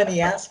 So when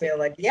he asked me, I'm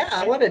like, yeah,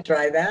 I want to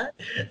try that.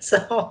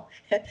 So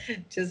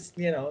just,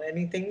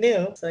 anything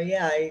new. So,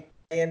 yeah, I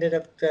ended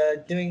up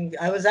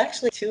I was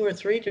actually 2 or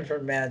 3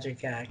 different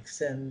magic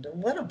acts. And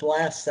what a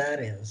blast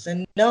that is.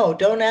 And no,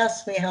 don't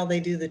ask me how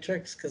they do the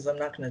tricks because I'm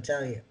not going to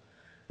tell you.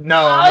 No,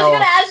 I was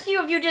going to ask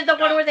you if you did the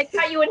one where they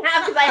cut you in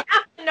half because I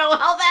have to know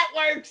how that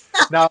works.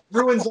 Now, it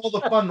ruins all the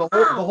fun. The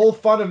whole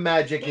fun of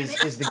magic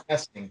is the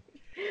guessing.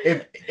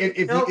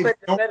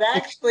 But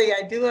actually,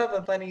 I do have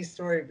a funny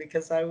story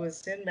because I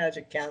was in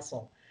Magic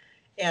Castle.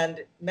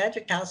 And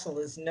Magic Castle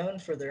is known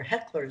for their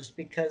hecklers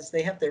because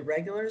they have their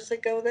regulars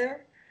that go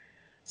there.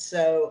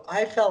 So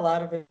I fell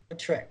out of a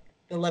trick,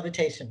 the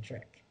levitation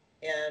trick.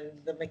 And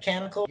the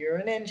mechanical, you're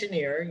an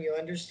engineer, you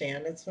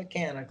understand it's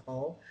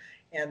mechanical.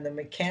 And the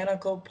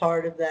mechanical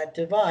part of that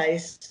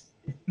device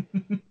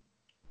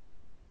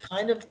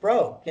kind of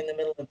broke in the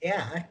middle of the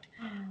act.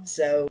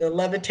 So the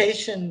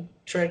levitation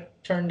trick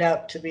turned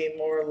out to be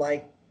more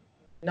like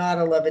not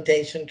a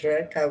levitation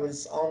trick. I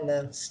was on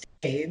the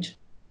stage.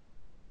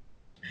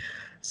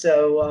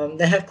 So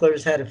the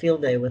hecklers had a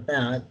field day with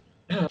that.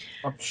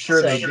 I'm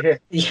sure they did.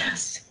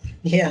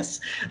 Yes.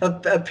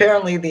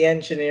 Apparently the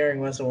engineering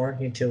wasn't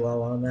working too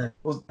well on that.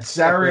 Well,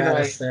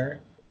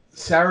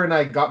 Sarah and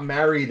I got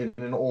married in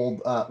an old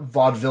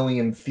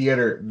vaudevillian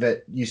theater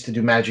that used to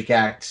do magic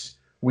acts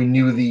we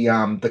knew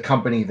the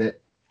company that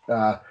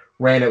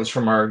ran it. It was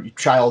from our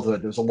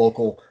childhood. It was a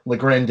local Le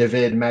Grand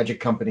David magic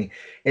company,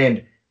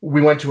 and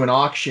we went to an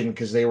auction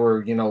because they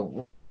were,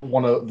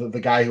 one of the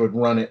guy who had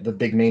run it, the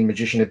big main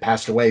magician, had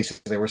passed away, so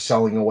they were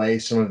selling away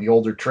some of the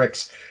older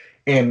tricks.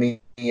 And the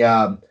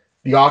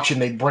auction,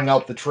 they'd bring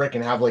out the trick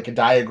and have like a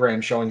diagram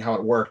showing how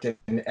it worked.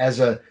 And as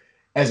a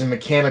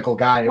mechanical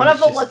guy, one of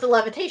them was the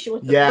levitation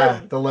with the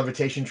broom. the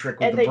levitation trick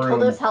with and the they broom.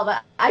 told us how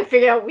that.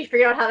 We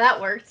figured out how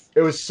that worked.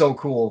 It was so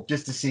cool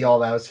just to see all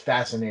that. It was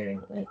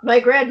fascinating. My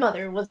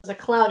grandmother was a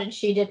clown and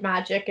she did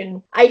magic,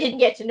 and I didn't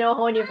get to know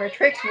how any of her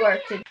tricks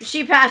worked. And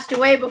she passed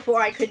away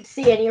before I could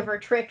see any of her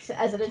tricks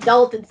as an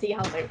adult and see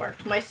how they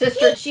worked. My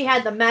sister, she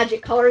had the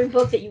magic coloring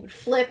book that you would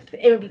flip.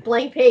 It would be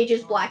blank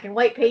pages, black and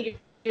white pages,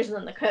 and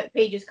then the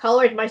pages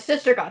colored. My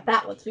sister got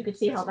that one so we could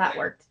see how that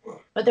worked.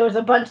 But there was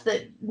a bunch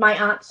that my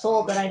aunt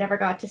sold that I never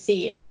got to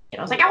see. And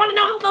I was like, I want to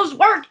know how those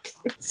worked.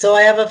 So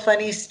I have a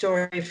funny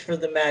story for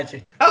the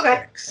magic.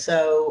 Okay.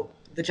 So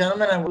the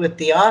gentleman with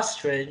the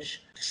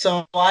ostrich,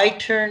 so I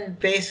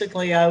turned,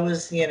 basically I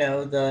was,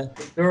 the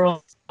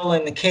girl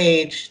in the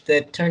cage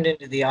that turned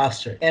into the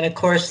ostrich. And of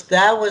course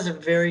that was a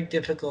very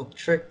difficult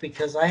trick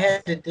because I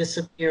had to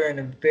disappear in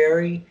a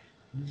very,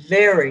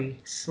 very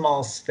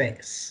small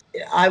space.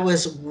 I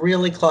was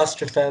really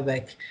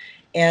claustrophobic.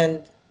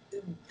 And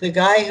the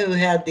guy who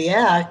had the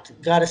act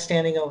got a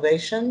standing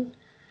ovation.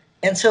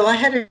 And so I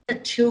had a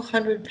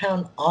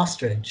 200-pound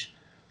ostrich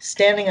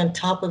standing on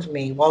top of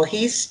me while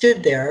he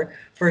stood there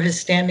for his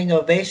standing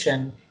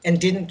ovation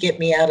and didn't get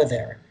me out of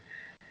there.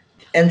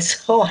 And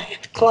so I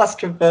had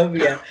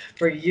claustrophobia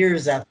for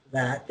years after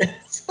that. I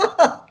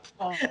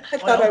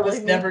thought I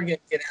was never going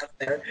to get out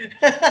there.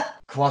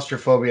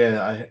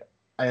 Claustrophobia,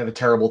 I have a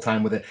terrible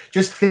time with it.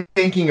 Just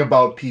thinking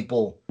about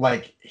people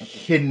like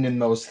hidden in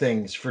those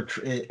things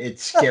it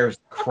scares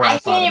the crap out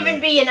of me. I can't even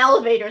be in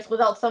elevators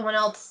without someone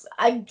else.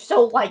 I'm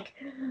so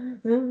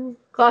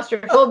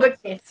claustrophobic.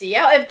 Can't see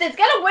out. If it's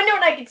got a window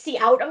and I can see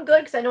out, I'm good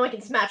because I know I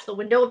can smash the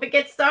window if it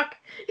gets stuck.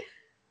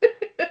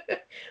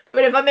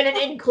 But if I'm in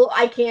an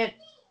I can't.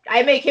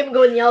 I make him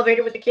go in the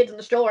elevator with the kids in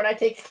the stroller and I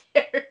take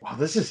care. Wow,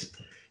 this is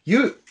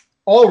you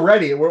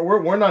already.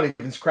 We're not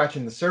even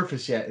scratching the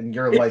surface yet, and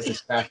your life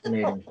is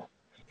fascinating.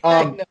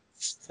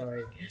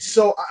 Sorry.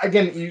 So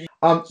again,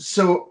 I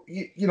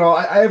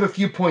have a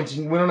few points,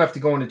 and we don't have to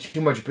go into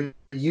too much. But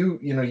you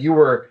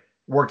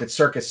worked at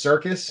Circus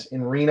Circus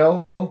in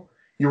Reno.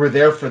 You were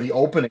there for the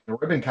opening, the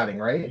ribbon cutting,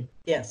 right?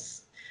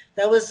 Yes,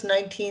 that was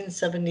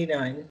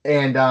 1979.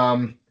 And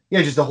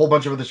just a whole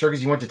bunch of other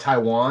circus. You went to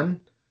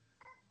Taiwan.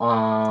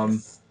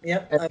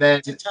 Yep. And I then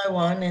went to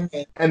Taiwan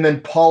and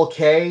then Paul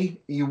Kay,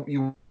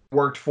 you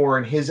worked for,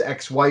 and his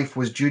ex-wife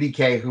was Judy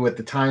Kay, who at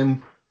the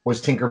time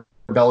was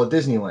Tinkerbell at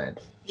Disneyland.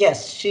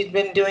 Yes, she'd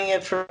been doing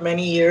it for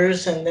many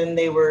years, and then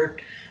they were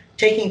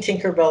taking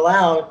Tinkerbell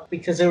out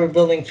because they were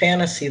building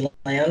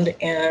Fantasyland.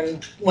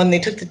 And when they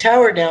took the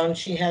tower down,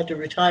 she had to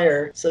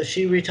retire. So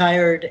she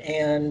retired,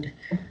 and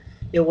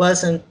it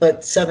wasn't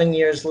but 7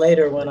 years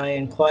later when I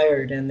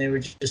inquired, and they were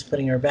just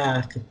putting her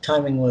back. The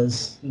timing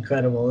was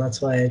incredible.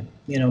 That's why,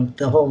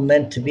 the whole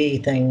meant to be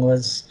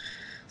thing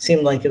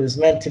seemed like it was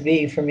meant to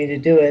be for me to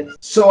do it.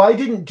 So I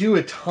didn't do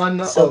a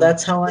ton So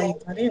that's how I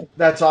got in.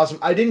 That's awesome.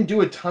 I didn't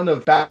do a ton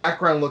of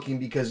background looking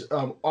because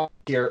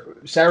here,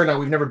 Sarah and I,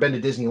 we've never been to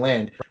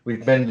Disneyland.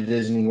 We've been to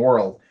Disney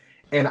World.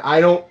 And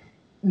I don't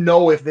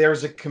know if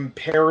there's a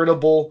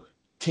comparable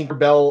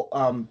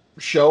Tinkerbell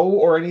show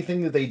or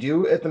anything that they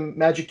do at the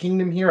Magic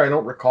Kingdom here. I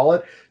don't recall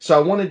it. So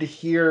I wanted to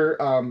hear,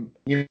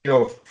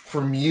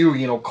 from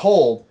you,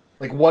 Cole,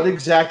 like, what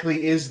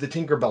exactly is the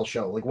Tinkerbell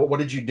show? Like, what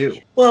did you do?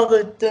 Well,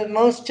 the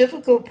most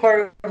difficult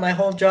part of my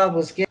whole job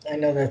was I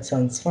know that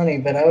sounds funny,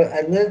 but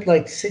I lived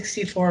like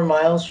 64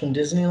 miles from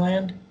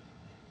Disneyland.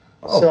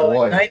 Oh, so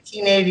boy. In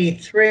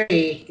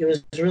 1983, it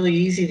was really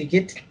easy to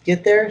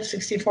get there.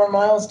 64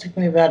 miles took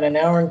me about an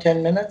hour and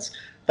 10 minutes.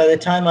 By the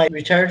time I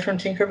retired from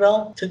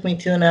Tinkerbell, it took me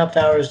 2.5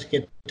 hours to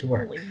get to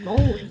work. Holy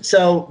moly.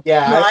 So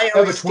I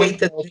always state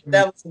that was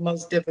the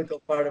most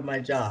difficult part of my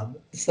job.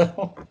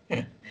 So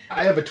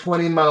I have a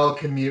 20-mile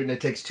commute, and it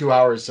takes 2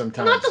 hours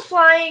sometimes. Not the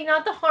flying,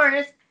 not the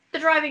harness, the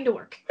driving to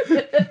work.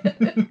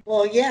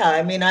 Well, yeah.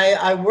 I mean,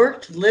 I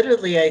worked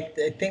literally, I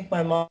think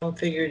my mom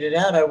figured it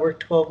out. I worked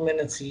 12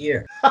 minutes a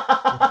year.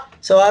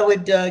 So I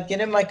would get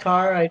in my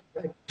car. I'd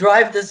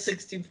drive the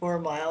 64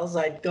 miles.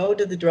 I'd go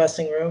to the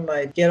dressing room.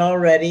 I'd get all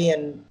ready.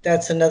 And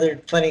that's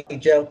another funny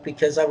joke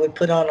because I would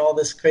put on all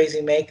this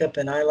crazy makeup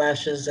and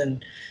eyelashes.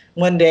 And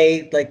one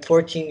day, like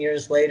 14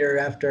 years later,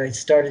 after I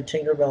started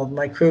Tinkerbell,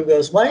 my crew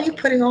goes, "Why are you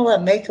putting all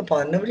that makeup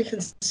on? Nobody can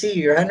see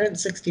you. You're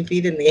 160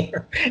 feet in the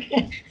air."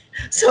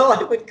 So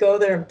I would go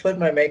there and put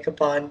my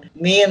makeup on.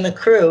 Me and the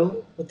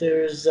crew,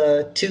 there's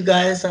 2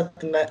 guys at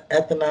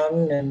the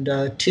mountain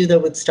and 2 that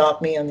would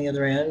stop me on the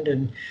other end.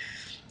 And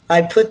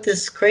I'd put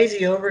this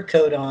crazy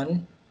overcoat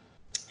on,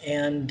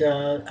 and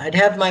I'd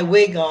have my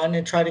wig on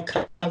and try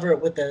to cover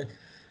it with a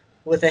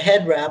with a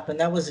head wrap, and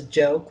that was a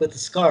joke, with a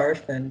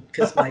scarf, and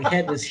because my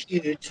head was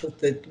huge with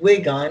the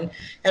wig on.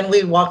 And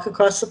we walk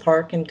across the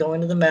park and go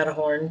into the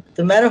Matterhorn.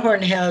 The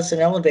Matterhorn has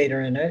an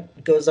elevator in it.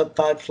 It goes up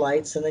 5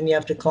 flights, and then you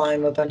have to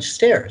climb a bunch of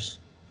stairs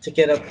to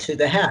get up to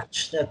the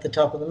hatch at the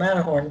top of the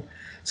Matterhorn.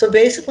 So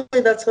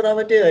basically, that's what I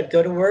would do. I'd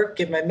go to work,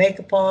 get my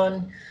makeup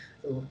on,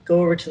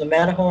 go over to the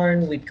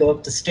Matterhorn. We'd go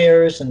up the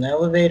stairs and the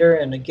elevator,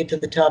 and I'd get to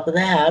the top of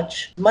the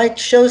hatch. My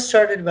show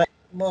started about,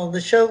 well,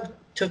 the show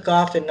took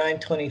off at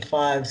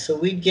 9:25, so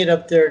we'd get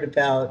up there at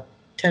about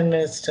 10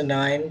 minutes to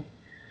 9,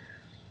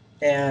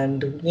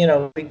 and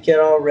we'd get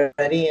all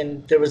ready,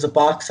 and there was a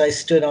box I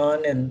stood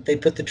on, and they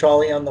put the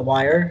trolley on the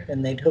wire,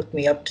 and they'd hook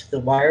me up to the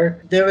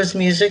wire. There was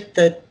music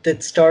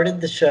that started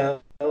the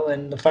show,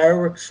 and the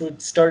fireworks would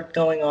start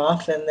going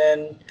off, and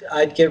then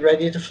I'd get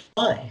ready to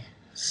fly.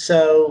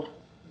 So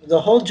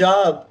the whole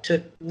job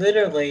took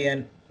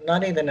literally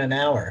not even an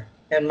hour.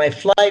 And my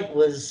flight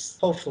was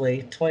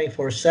hopefully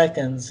 24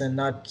 seconds and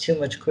not too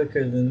much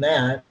quicker than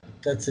that.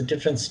 That's a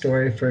different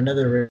story for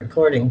another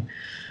recording.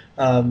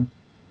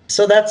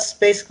 So that's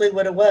basically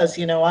what it was.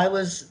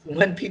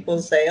 When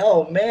people say,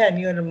 oh man,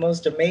 you had the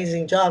most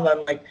amazing job,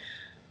 I'm like,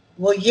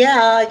 well,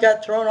 yeah, I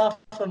got thrown off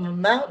of a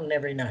mountain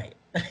every night.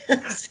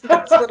 So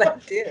that's what I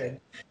did.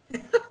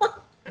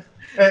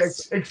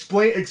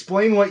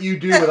 Explain what you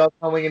do without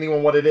telling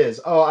anyone what it is.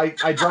 Oh,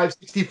 I drive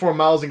 64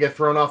 miles and get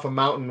thrown off a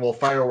mountain while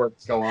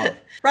fireworks go off.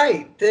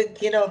 Right.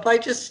 If I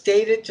just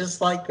state it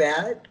just like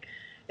that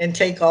and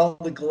take all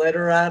the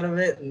glitter out of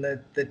it and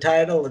the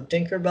title of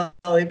Tinkerbell,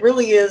 it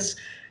really is,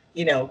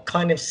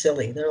 kind of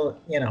silly.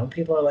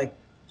 People are like,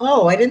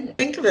 oh, I didn't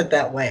think of it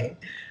that way.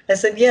 I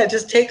said, yeah,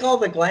 just take all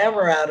the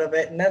glamour out of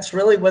it. And that's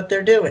really what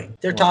they're doing.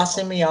 They're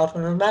tossing me off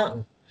of a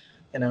mountain,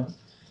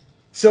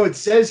 So it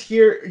says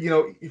here,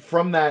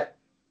 from that,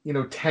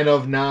 10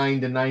 of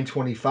 9 to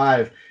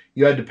 9:25,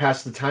 you had to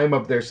pass the time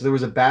up there. So there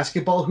was a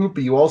basketball hoop,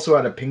 but you also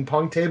had a ping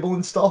pong table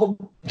installed?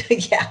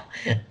 Yeah.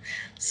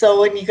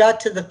 So when you got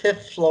to the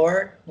 5th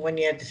floor, when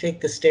you had to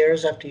take the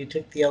stairs after you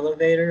took the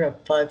elevator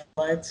up 5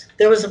 flights,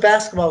 there was a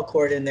basketball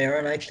court in there.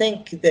 And I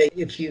think that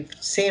if you've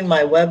seen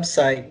my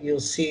website,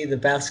 you'll see the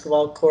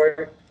basketball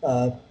court.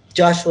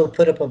 Joshua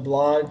put up a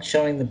blog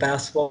showing the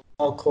basketball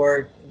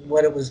court,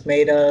 what it was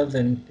made of,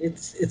 and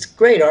it's a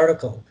great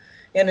article.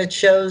 And it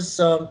shows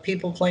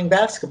people playing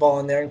basketball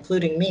in there,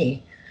 including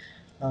me.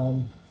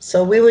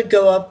 So we would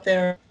go up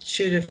there,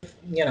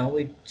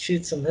 we'd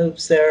shoot some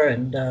hoops there.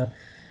 And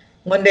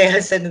one day I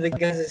said to the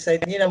guys, I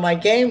said, my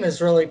game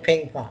is really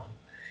ping pong.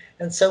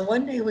 And so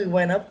one day we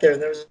went up there,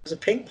 and there was a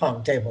ping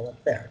pong table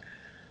up there.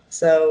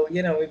 So,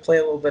 we play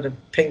a little bit of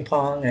ping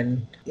pong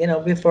and,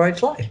 before I'd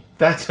fly.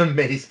 That's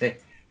amazing.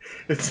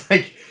 It's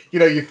like,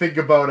 you think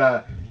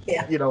about,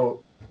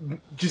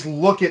 just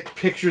look at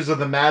pictures of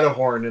the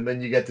Matterhorn, and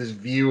then you get this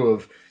view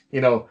of,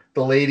 the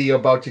lady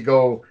about to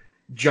go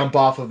jump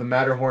off of the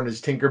Matterhorn as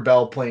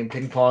Tinkerbell playing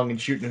ping pong and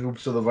shooting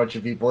hoops with a bunch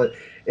of people.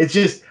 It's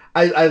just,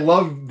 I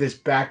love this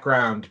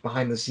background,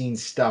 behind the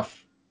scenes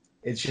stuff.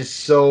 It's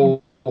just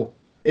so,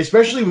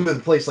 especially with a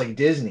place like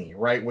Disney,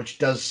 right, which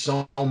does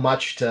so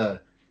much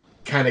to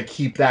kind of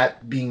keep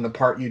that being the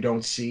part you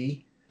don't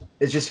see.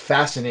 It's just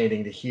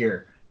fascinating to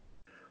hear.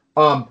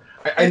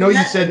 I know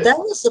you said that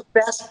was the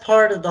best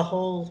part of the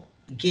whole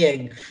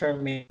gig for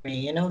me.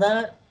 You know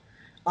that?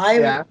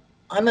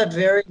 I'm a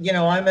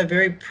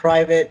very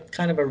private,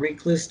 kind of a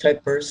recluse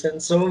type person,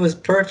 so it was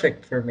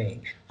perfect for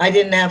me. I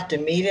didn't have to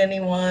meet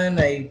anyone.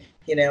 I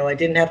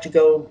didn't have to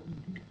go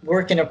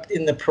work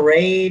in the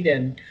parade,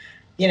 and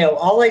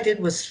all I did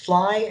was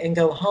fly and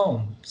go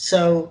home.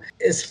 So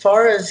as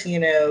far as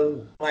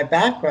my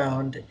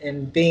background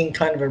and being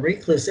kind of a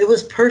recluse, it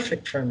was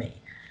perfect for me.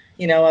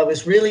 I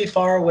was really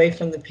far away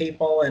from the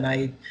people, and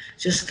I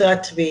just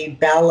got to be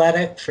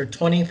balletic for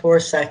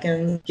 24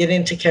 seconds, get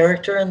into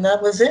character, and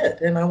that was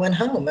it. And I went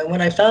home. And when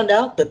I found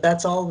out that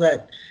that's all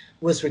that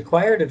was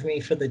required of me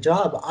for the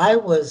job, I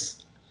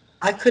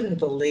couldn't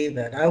believe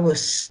it. I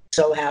was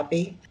so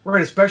happy.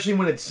 Right, especially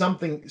when it's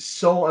something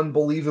so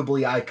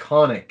unbelievably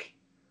iconic,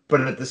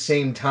 but at the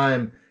same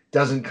time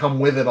doesn't come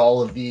with it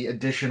all of the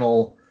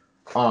additional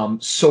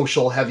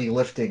social heavy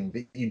lifting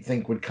that you'd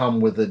think would come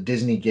with a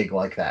Disney gig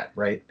like that,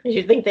 right?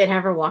 You'd think they'd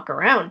have her walk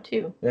around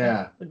too.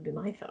 Yeah, that would be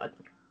my thought.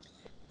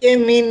 I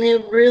mean,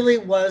 it really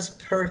was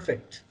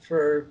perfect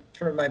for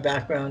my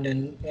background,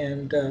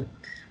 and I've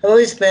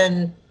always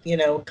been,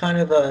 kind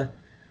of a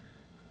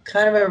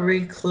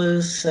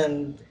recluse,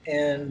 and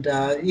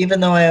even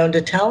though I owned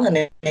a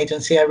talent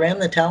agency, I ran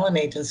the talent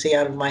agency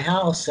out of my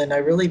house, and I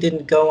really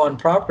didn't go on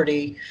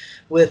property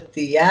with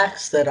the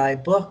acts that I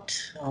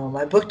booked.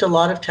 I booked a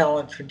lot of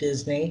talent for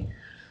Disney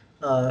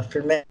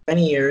for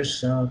many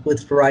years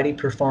with variety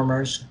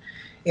performers.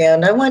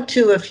 And I went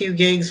to a few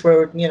gigs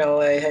where,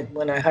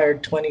 when I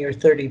hired 20 or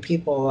 30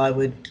 people, I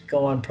would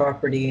go on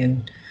property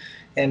and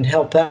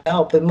help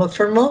out. But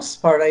for most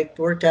part, I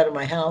worked out of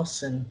my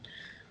house and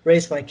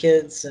raised my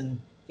kids and,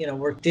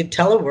 did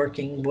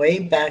teleworking way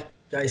back.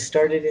 I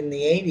started in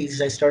the 80s.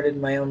 I started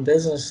my own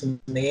business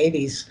in the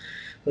 80s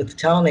with the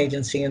talent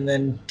agency. And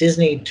then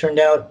Disney turned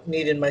out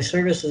needed my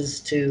services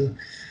to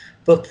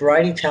book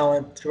variety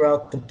talent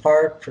throughout the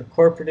park for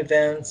corporate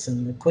events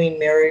and the Queen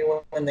Mary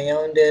when they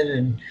owned it.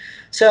 And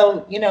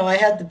so, I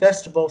had the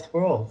best of both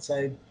worlds.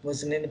 I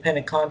was an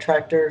independent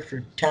contractor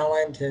for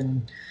talent,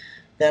 and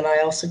then I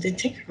also did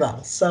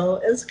Tinkerbell. So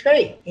it was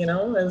great, it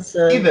was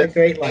a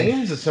great life. The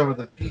names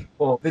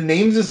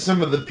of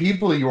some of the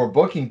people you were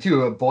booking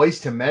too, Boys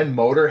to Men,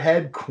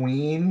 Motorhead,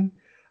 Queen,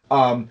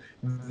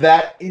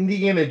 that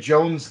Indiana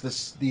Jones,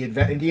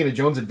 Indiana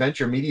Jones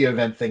Adventure Media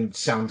Event thing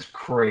sounds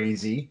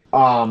crazy.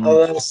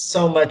 Oh, that was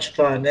so much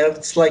fun.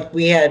 It's like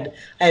I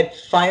had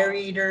fire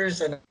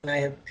eaters, and I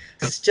had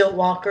stilt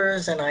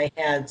walkers, and I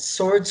had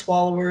sword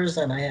swallowers,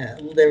 and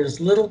there was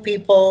little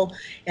people,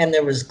 and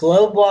there was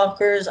globe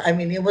walkers. I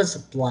mean, it was a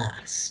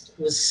blast.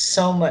 It was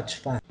so much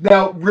fun.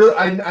 Now, really,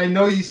 I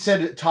know you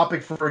said a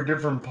topic for a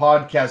different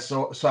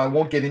podcast, so I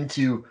won't get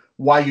into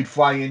why you'd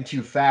fly in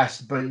too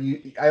fast, but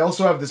I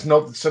also have this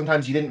note that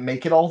sometimes you didn't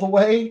make it all the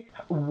way.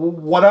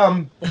 What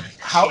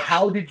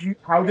how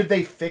did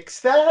they fix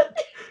that?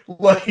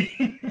 Like,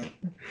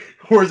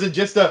 or is it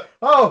just here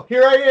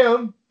I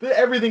am,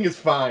 everything is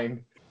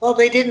fine? Well,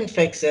 they didn't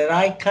fix it.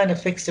 I kind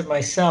of fixed it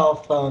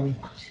myself.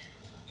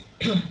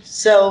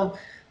 So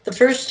the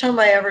first time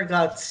I ever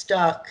got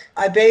stuck,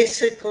 I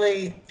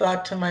basically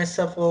thought to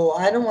myself, well,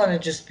 I don't want to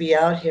just be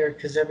out here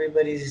because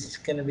everybody's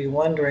going to be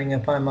wondering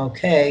if I'm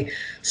okay.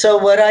 So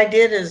what I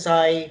did is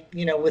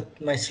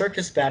with my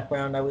circus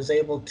background, I was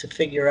able to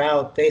figure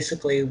out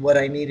basically what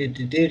I needed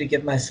to do to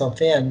get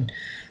myself in.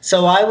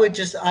 So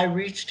I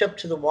reached up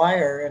to the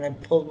wire and I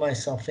pulled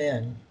myself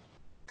in.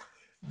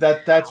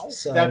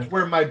 That's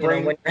where my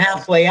brain. When you're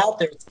halfway out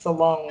there, it's a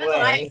long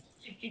way.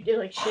 You did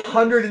like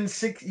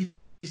 160.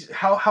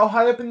 How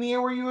high up in the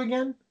air were you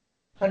again?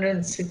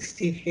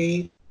 160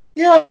 feet.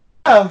 Yeah,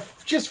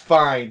 just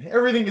fine.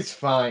 Everything is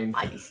fine.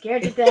 I'd be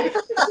scared to death.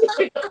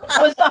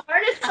 Was the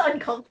harness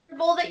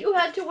uncomfortable that you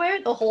had to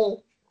wear? The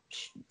whole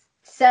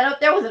setup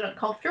there, was it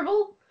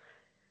uncomfortable?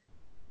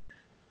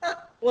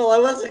 Well, I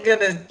wasn't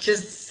gonna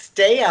just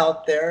stay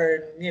out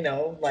there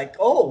and like,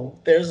 oh,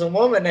 there's a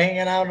woman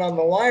hanging out on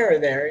the wire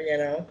there.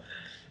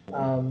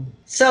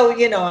 So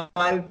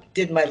I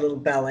did my little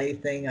ballet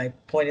thing. I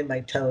pointed my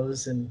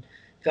toes and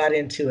got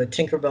into a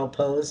Tinkerbell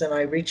pose, and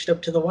I reached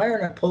up to the wire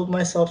and I pulled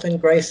myself in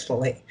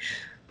gracefully.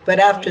 But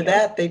after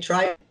that, they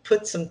tried to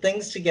put some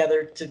things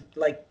together to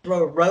like throw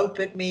a rope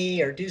at me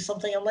or do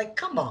something. I'm like,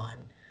 come on.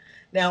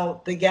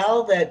 Now, the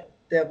gal that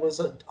was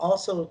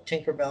also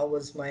Tinkerbell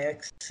was my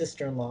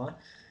ex-sister-in-law.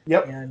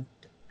 Yep.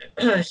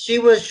 And she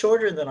was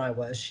shorter than I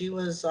was. She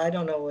was, I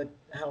don't know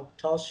how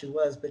tall she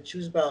was, but she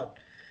was about,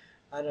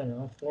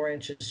 4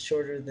 inches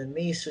shorter than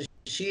me. So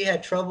she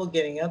had trouble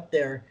getting up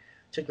there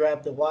to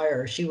grab the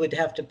wire. She would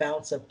have to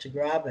bounce up to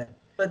grab it.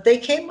 But they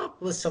came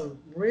up with some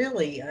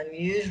really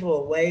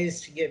unusual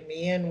ways to get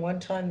me in. One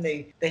time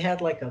they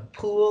had like a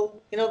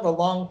pool, the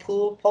long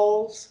pool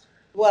poles.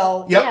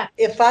 Well, yep.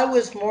 If I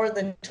was more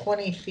than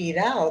 20 feet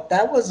out,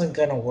 that wasn't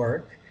going to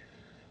work.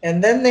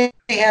 And then they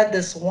had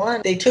this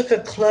one, they took a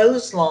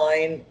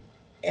clothesline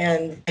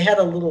and they had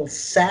a little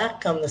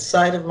sack on the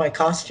side of my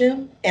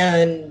costume,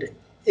 and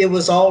it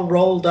was all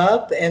rolled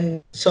up.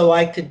 And so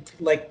I could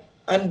like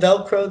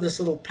unvelcro this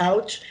little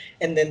pouch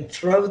and then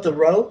throw the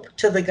rope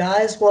to the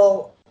guys.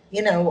 Well,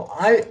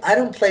 I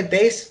don't play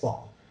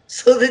baseball.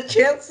 So the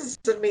chances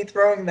of me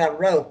throwing that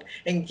rope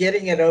and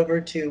getting it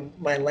over to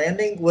my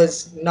landing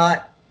was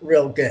not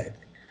real good.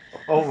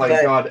 Oh my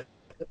God.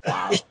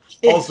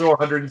 Also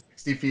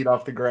 160 feet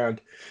off the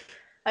ground.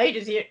 I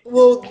just hear.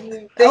 Well,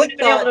 they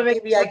thought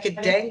maybe I could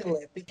dangle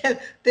it because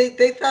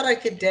they thought I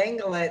could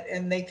dangle it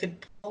and they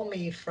could pull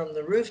me from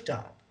the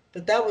rooftop.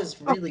 But that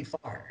was really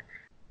far.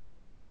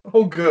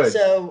 Oh, good.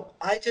 So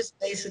I just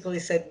basically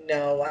said,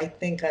 no, I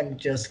think I'm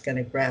just going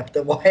to grab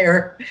the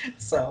wire.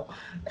 So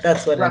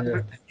that's what I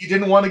did. You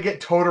didn't want to get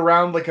towed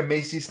around like a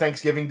Macy's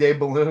Thanksgiving Day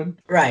balloon?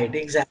 Right,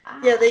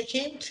 exactly. Yeah, they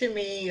came to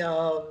me,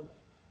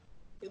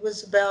 it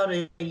was about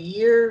the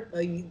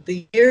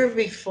year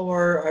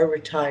before I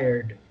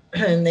retired.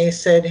 And they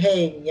said,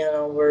 hey,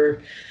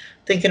 we're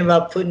thinking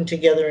about putting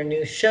together a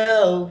new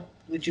show.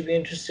 Would you be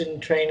interested in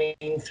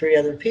training 3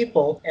 other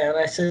people? And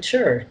I said,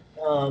 sure.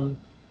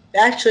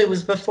 Actually, it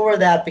was before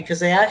that because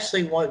they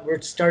actually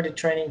started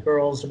training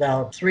girls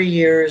about 3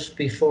 years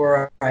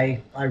before I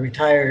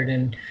retired,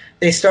 and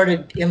they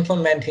started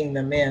implementing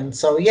them in.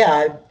 So yeah,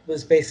 I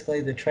was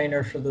basically the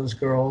trainer for those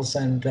girls.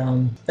 And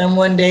then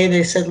one day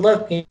they said,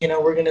 look,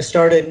 we're going to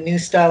start a new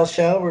style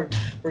show.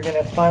 We're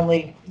going to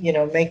finally,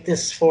 make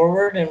this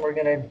forward, and we're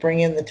going to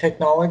bring in the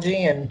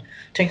technology. And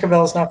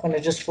Tinkerbell's not going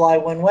to just fly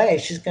one way.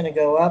 She's going to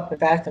go up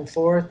and back and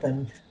forth,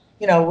 and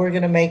we're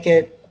going to make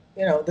it,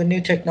 the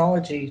new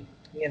technology.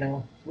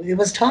 It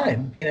was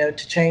time, to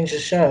change the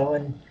show.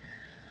 And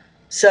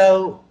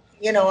so,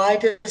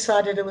 I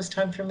decided it was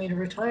time for me to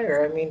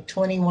retire. I mean,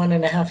 21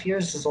 and a half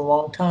years is a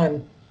long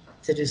time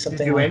to do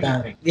something like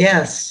that.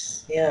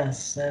 Yes.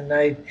 And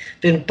I've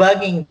been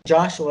bugging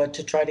Joshua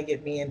to try to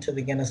get me into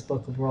the Guinness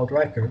Book of World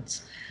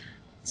Records.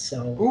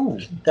 So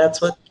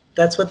that's what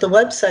That's what the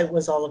website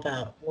was all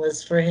about,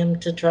 was for him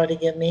to try to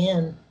get me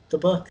in the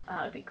book.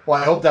 That'd be cool.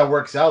 Well, I hope that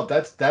works out.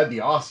 That'd be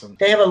awesome.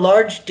 They have a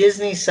large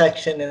Disney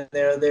section in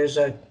there.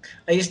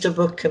 I used to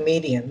book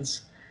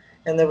comedians,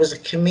 and there was a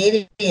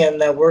comedian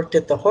that worked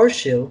at the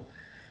Horseshoe,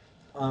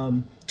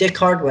 Dick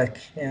Hardwick,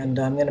 and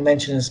I'm going to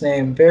mention his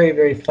name. Very,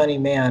 very funny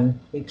man.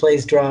 He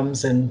plays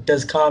drums and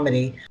does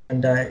comedy.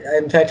 And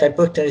in fact, I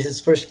booked his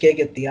first gig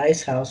at the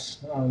Ice House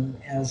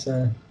as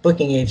a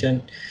booking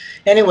agent.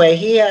 Anyway,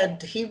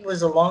 he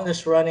was the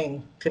longest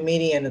running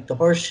comedian at the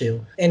Horseshoe,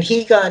 and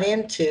he got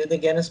into the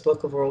Guinness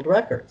Book of World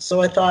Records.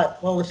 So I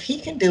thought, well, if he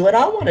can do it,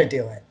 I want to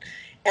do it.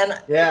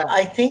 And Yeah.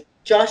 I think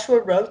Joshua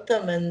wrote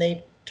them, and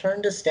they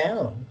turned us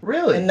down.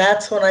 Really? And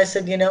that's when I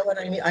said, you know what,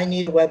 I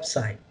need a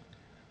website.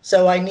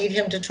 So I need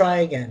him to try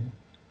again.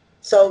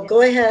 So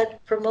go ahead,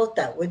 promote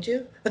that, would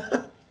you?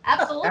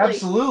 Absolutely.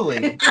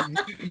 Absolutely.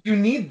 You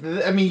need.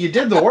 I mean, you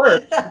did the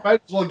work. You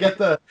might as well get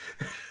the.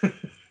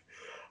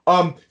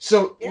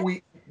 So Yeah.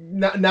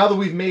 now that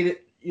we've made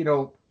it,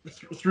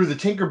 through the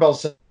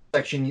Tinkerbell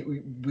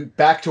section, we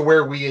back to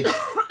where we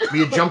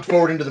had jumped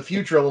forward into the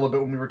future a little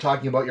bit when we were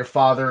talking about your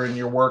father and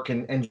your work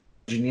in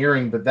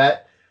engineering. But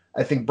that,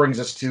 I think, brings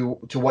us to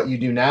what you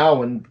do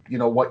now, and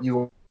what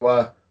you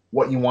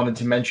wanted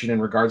to mention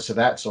in regards to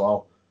that. So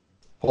I'll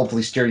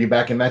hopefully steer you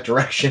back in that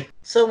direction.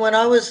 So when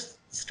I was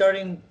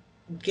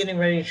getting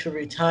ready to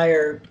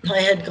retire, I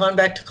had gone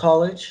back to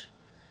college,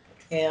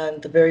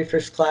 and the very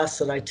first class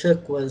that I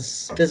took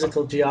was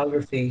physical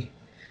geography,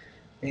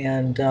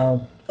 and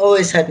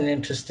always had an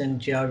interest in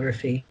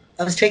geography.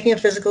 I was taking a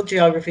physical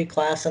geography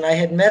class, and I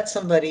had met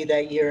somebody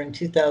that year in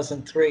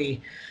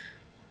 2003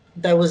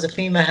 that was a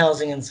FEMA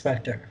housing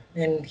inspector.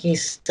 And he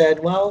said,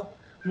 well,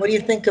 what do you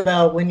think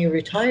about when you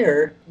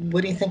retire?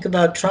 What do you think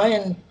about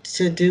trying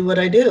to do what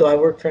I do? I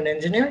work for an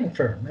engineering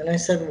firm. And I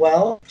said,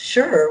 well,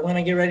 sure. When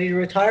I get ready to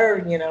retire,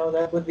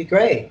 that would be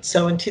great.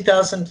 So in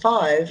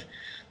 2005,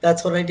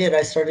 that's what I did.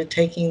 I started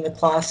taking the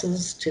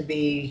classes to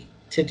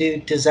do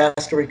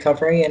disaster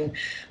recovery, and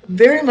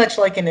very much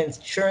like an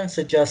insurance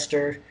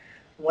adjuster,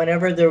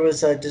 whenever there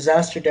was a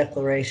disaster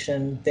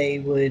declaration, they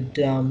would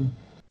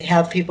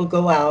have people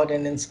go out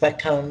and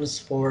inspect homes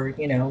for,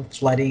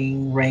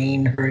 flooding,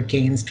 rain,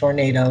 hurricanes,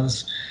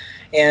 tornadoes.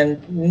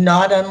 And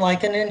not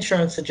unlike an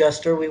insurance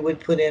adjuster, we would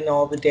put in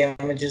all the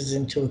damages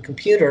into a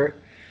computer.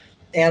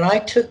 And I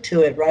took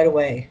to it right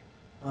away.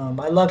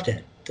 I loved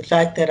it. The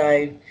fact that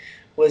I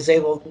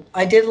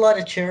did a lot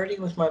of charity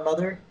with my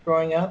mother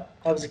growing up.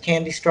 I was a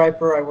candy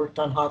striper. I worked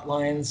on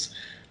hotlines,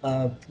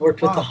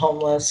 worked with the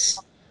homeless.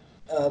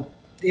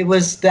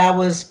 That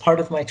was part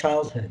of my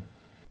childhood.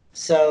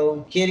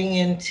 So getting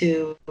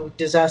into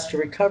disaster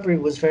recovery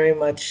was very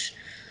much,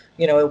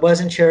 it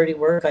wasn't charity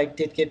work. I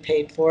did get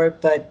paid for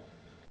it, but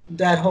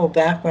that whole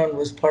background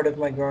was part of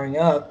my growing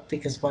up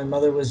because my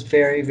mother was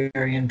very,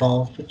 very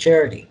involved with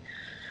charity.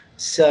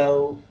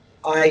 So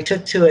I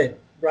took to it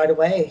right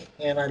away,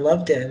 and I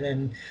loved it.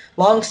 And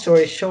long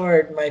story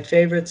short, my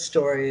favorite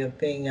story of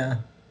being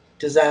a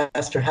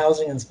disaster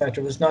housing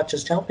inspector was not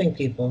just helping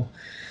people,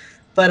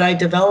 but I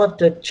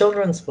developed a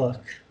children's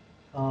book.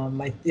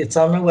 It's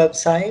on my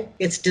website.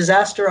 It's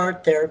disaster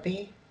art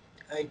therapy.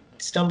 I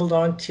stumbled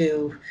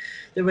onto,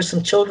 there were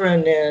some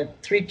children,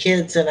 3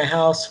 kids in a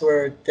house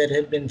that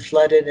had been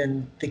flooded,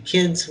 and the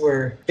kids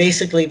were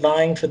basically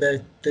vying for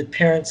the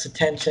parents'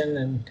 attention,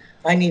 and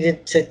I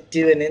needed to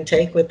do an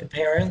intake with the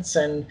parents.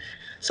 And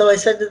so I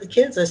said to the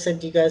kids,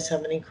 do you guys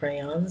have any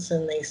crayons?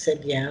 And they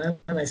said, yeah.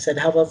 And I said,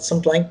 how about some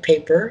blank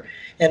paper?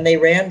 And they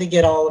ran to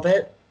get all of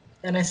it.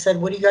 And I said,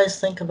 what do you guys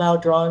think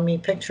about drawing me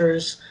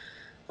pictures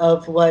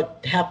of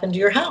what happened to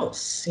your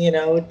house,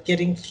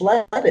 getting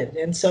flooded?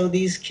 And so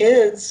these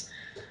kids,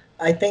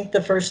 I think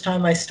the first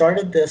time I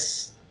started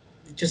this,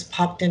 it just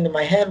popped into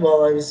my head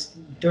while I was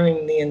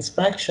during the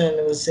inspection.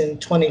 It was in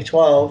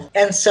 2012.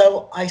 And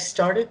so I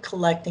started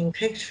collecting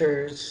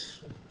pictures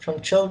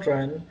from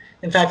children.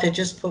 In fact, I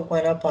just put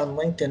one up on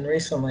LinkedIn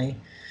recently.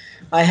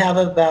 I have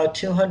about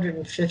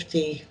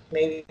 250,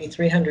 maybe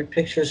 300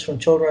 pictures from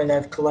children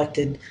I've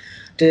collected.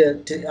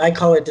 I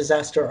call it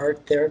disaster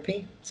art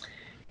therapy.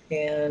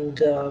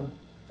 And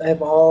I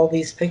have all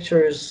these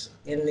pictures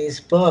in these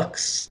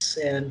books.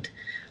 And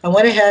I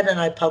went ahead and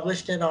I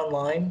published it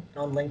online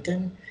on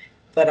LinkedIn,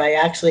 but I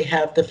actually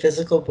have the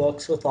physical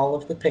books with all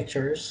of the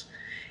pictures.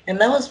 And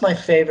that was my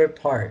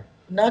favorite part,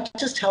 not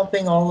just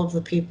helping all of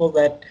the people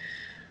that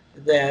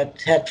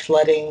had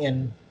flooding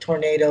and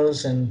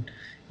tornadoes, and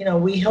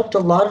we helped a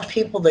lot of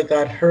people that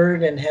got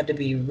hurt and had to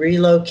be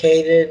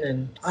relocated,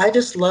 and I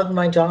just loved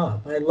my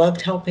job. I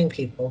loved helping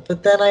people.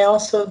 But then I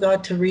also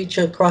got to reach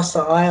across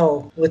the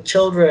aisle with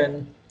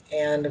children,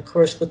 and of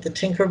course with the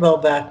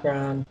Tinkerbell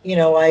background,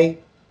 I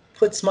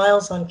put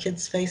smiles on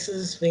kids'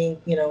 faces being,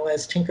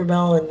 as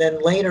Tinkerbell, and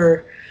then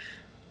later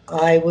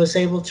I was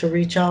able to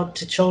reach out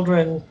to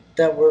children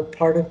that were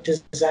part of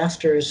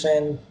disasters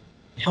and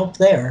help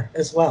there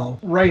as well.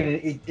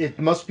 Right. It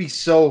must be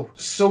so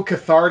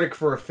cathartic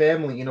for a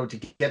family, to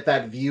get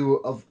that view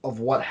of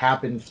what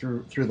happened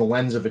through the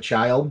lens of a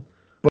child.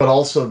 but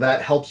also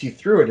that helps you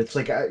through it. It's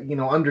like,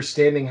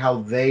 understanding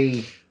how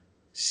they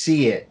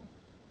see it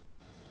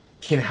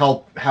can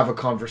help have a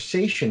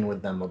conversation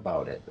with them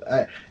about it.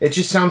 It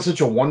just sounds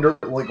such a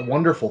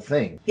wonderful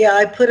thing. Yeah,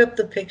 I put up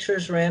the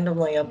pictures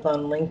randomly up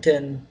on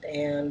LinkedIn,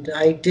 and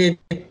I did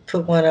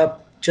put one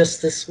up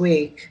just this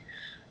week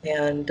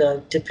and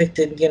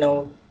depicted,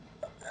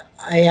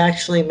 I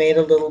actually made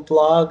a little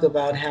blog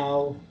about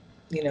how,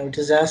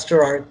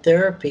 disaster art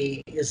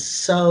therapy is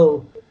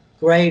so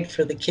great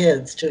for the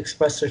kids to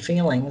express their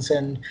feelings.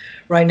 And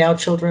right now,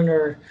 children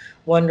are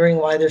wondering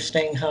why they're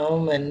staying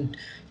home and,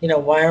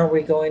 why aren't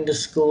we going to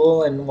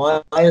school and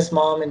why is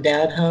mom and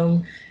dad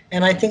home?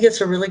 And I think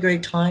it's a really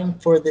great time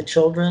for the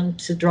children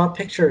to draw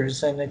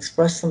pictures and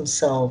express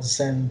themselves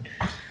and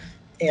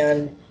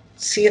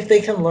see if they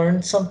can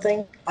learn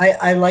something.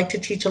 I like to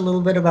teach a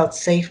little bit about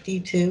safety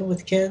too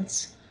with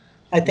kids.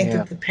 I think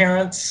that the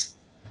parents,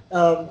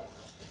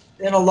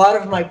 in a lot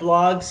of my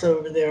blogs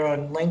over there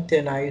on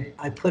LinkedIn,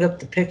 I put up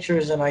the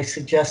pictures and I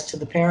suggest to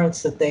the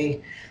parents that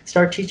they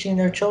start teaching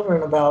their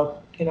children about,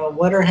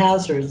 what are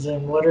hazards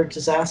and what are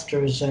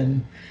disasters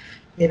and,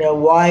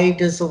 why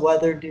does the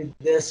weather do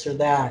this or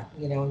that,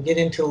 and get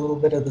into a little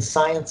bit of the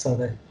science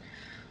of it.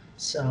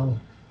 So,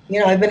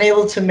 I've been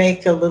able to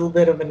make a little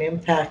bit of an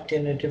impact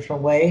in a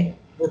different way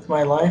with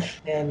my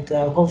life. And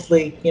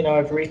hopefully,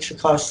 I've reached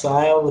across the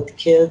aisle with the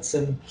kids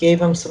and gave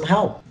them some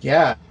help.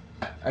 Yeah.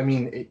 I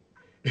mean,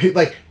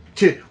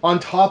 on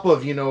top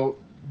of,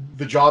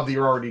 the job that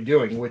you're already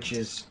doing, which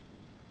is,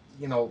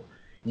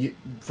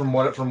 from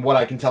what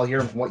I can tell here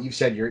and from what you've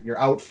said, you're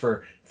out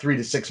for 3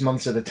 to 6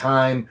 months at a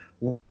time,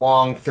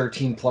 long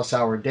 13+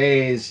 hour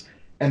days.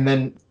 And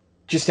then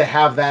just to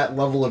have that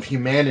level of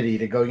humanity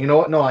to go, you know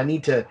what? No, I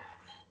need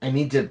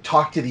to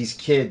talk to these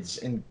kids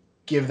and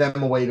give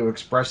them a way to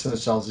express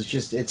themselves.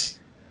 It's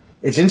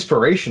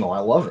inspirational. I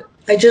love it.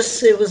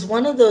 It was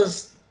one of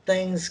those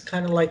things,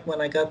 kind of like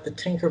when I got the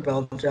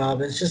Tinkerbell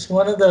job. It's just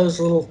one of those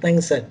little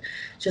things that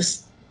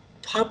just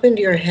pop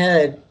into your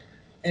head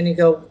and you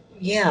go,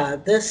 yeah,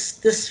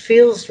 this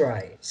feels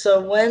right. So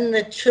when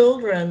the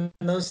children,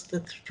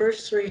 the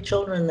first 3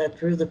 children that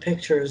drew the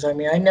pictures, I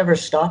never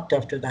stopped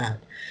after that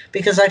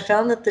because I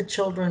found that the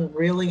children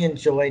really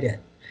enjoyed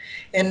it.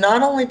 And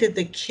not only did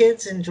the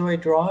kids enjoy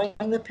drawing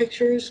the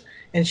pictures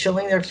and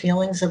showing their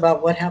feelings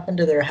about what happened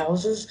to their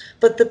houses,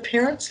 but the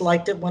parents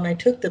liked it when I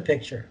took the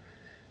picture.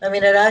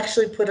 It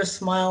actually put a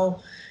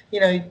smile.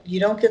 You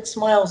don't get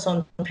smiles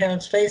on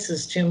parents'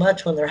 faces too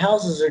much when their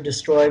houses are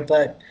destroyed,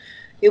 but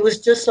it was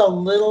just a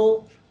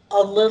little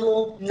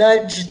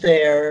nudge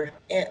there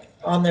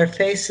on their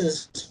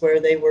faces where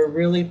they were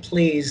really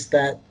pleased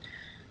that,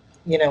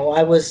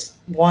 I was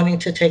wanting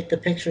to take the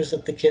pictures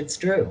that the kids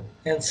drew.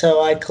 And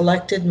so I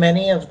collected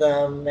many of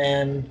them,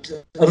 and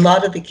a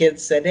lot of the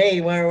kids said,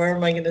 hey, where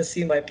am I going to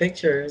see my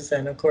pictures?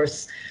 And of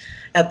course,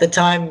 at the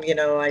time,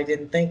 I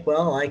didn't think,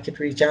 well, I could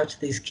reach out to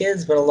these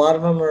kids, but a lot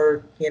of them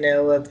are,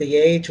 of the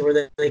age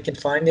where they can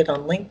find it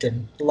on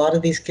LinkedIn. A lot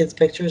of these kids'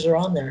 pictures are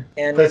on there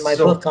and in my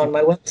book on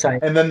my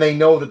website. And then they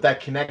know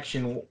that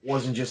connection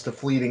wasn't just a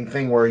fleeting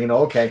thing where,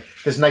 okay,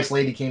 this nice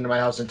lady came to my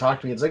house and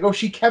talked to me. It's like, oh,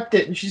 she kept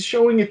it and she's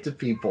showing it to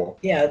people.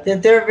 Yeah,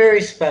 they're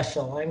very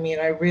special. I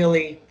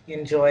really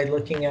enjoy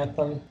looking at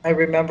them. I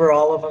remember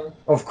all of them.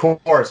 Of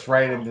course,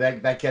 right? And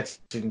that gets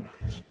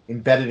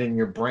embedded in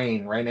your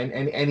brain, right?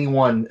 And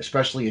anyone,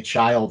 especially a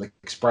child,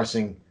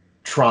 expressing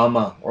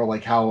trauma or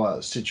like how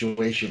a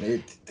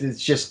situation,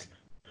 it's just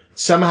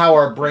somehow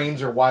our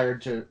brains are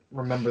wired to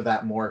remember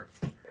that more.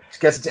 I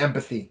guess it's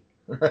empathy.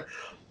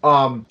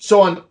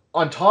 So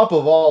on top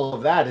of all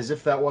of that, as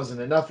if that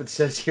wasn't enough, it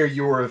says here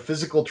you were a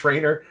physical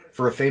trainer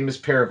for a famous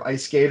pair of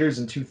ice skaters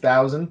in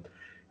 2000.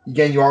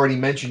 Again, you already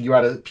mentioned you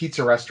had a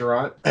pizza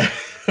restaurant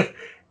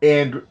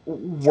and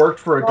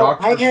worked for a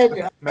doctor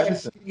of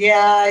medicine.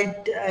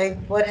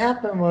 What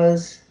happened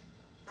was,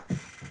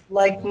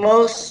 like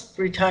most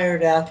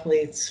retired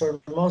athletes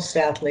or most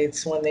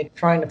athletes, when they're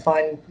trying to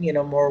find,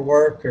 more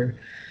work or,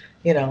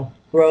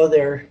 grow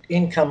their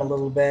income a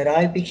little bit,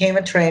 I became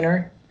a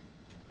trainer.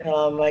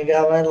 I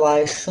got my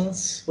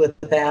license with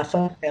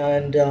AFA,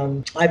 and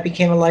I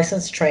became a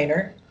licensed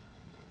trainer.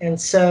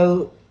 And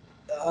so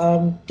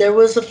there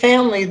was a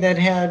family that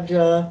had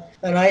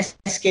an ice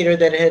skater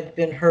that had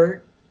been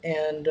hurt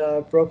and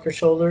broke her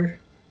shoulder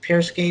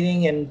pair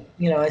skating, and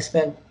I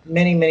spent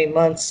many, many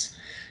months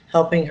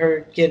helping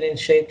her get in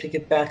shape to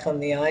get back on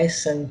the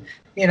ice. And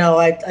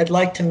I'd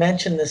like to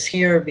mention this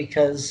here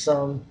because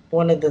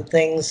one of the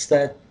things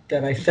that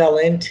I fell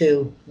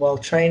into while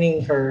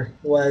training her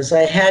was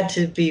I had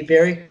to be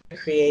very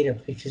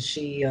creative because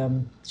she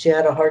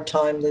had a hard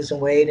time losing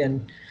weight,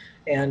 and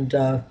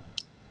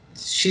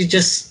she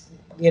just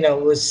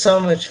it was so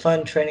much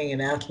fun training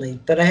an athlete,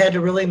 but I had to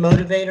really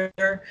motivate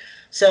her.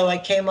 So I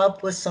came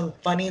up with some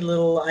funny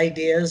little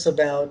ideas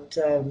about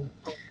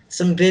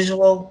some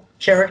visual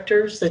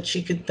characters that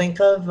she could think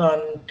of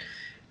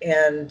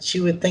and she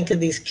would think of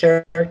these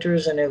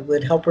characters and it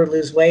would help her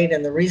lose weight.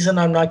 And the reason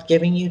I'm not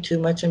giving you too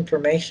much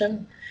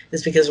information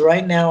is because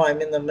right now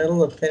I'm in the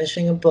middle of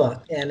finishing a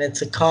book, and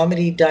it's a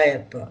comedy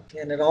diet book.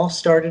 And it all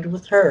started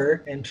with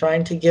her and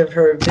trying to give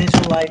her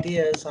visual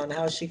ideas on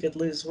how she could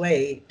lose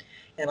weight.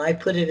 And I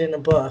put it in a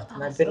book,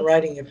 and I've been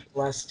writing it for the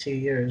last 2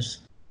 years.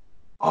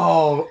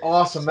 Oh,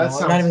 awesome. So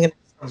That I'm not even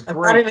sounds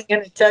great.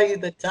 going to tell you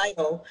the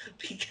title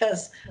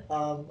because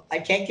I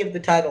can't give the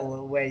title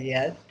away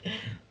yet.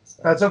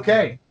 So, That's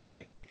okay.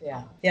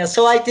 Yeah.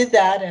 So I did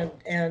that,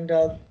 and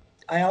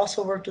I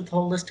also worked with a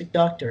holistic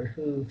doctor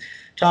who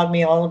taught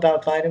me all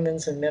about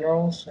vitamins and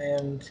minerals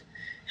and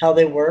how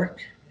they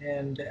work.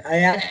 And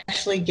I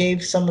actually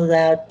gave some of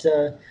that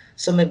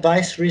some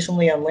advice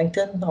recently on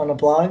LinkedIn on a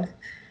blog,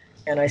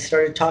 and I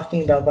started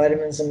talking about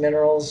vitamins and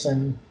minerals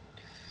and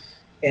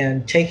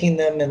taking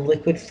them in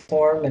liquid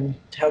form and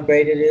how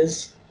great it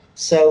is.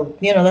 So,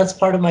 that's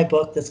part of my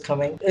book that's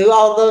coming.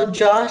 Although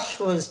Josh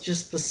was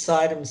just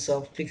beside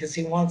himself because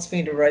he wants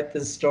me to write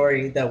this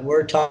story that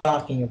we're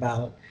talking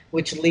about,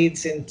 which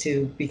leads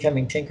into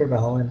becoming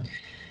Tinkerbell.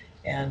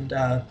 And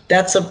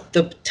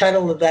the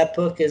title of that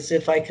book is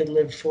If I Could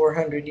Live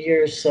 400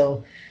 Years.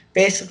 So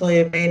basically,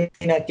 it may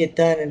not get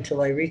done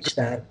until I reach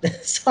that.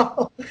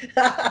 So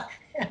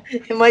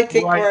it might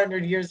take Right.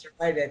 400 years to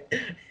write it.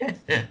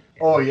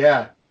 Oh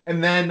yeah.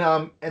 And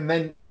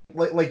then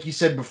like you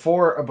said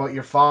before about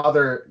your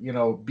father,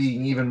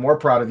 being even more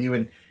proud of you,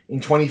 and in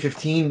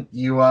 2015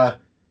 you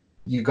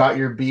got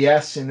your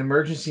BS in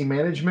emergency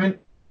management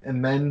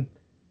and then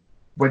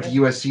went to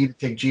USC to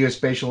take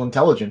geospatial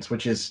intelligence,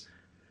 which is,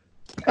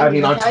 I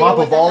mean, on top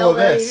of all of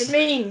this. That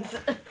even means.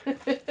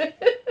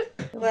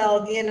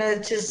 Well,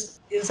 it's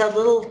that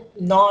little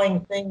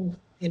gnawing thing,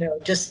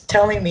 just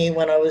telling me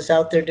when I was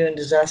out there doing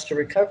disaster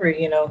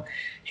recovery,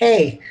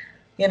 hey,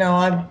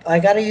 I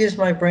got to use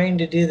my brain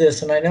to do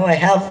this. And I know I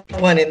have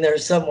one in there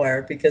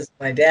somewhere because of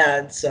my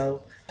dad.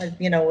 So, I'd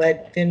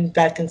been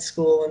back in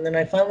school, and then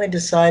I finally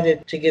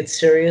decided to get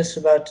serious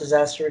about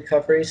disaster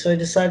recovery. So I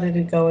decided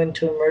to go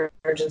into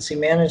emergency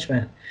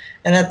management.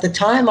 And at the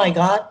time I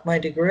got my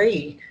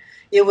degree,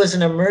 it was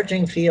an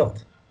emerging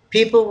field.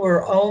 People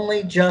were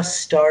only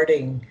just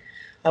starting.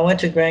 I went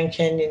to Grand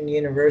Canyon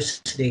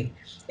University,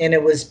 and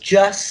it was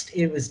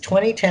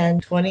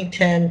 2010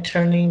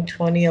 turning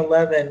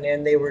 2011,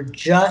 and they were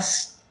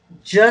just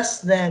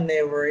then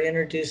they were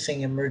introducing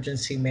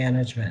emergency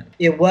management.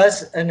 It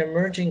was an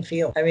emerging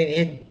field. I mean,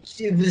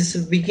 it was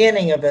the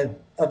beginning of a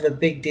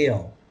big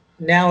deal.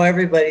 Now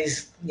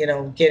everybody's,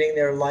 getting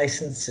their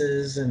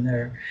licenses and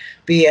their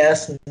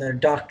BS and their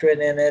doctorate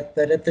in it.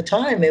 But at the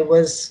time it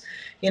was,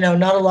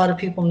 not a lot of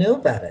people knew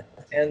about it.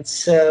 And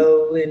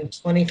so in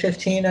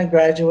 2015, I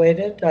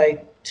graduated.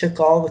 I took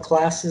all the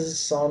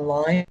classes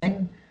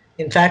online.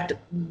 In fact,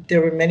 there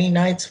were many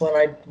nights when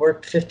I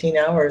worked 15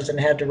 hours and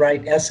had to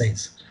write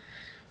essays.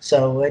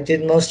 So I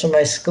did most of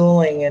my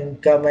schooling and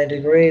got my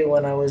degree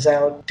when I was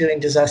out doing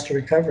disaster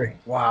recovery.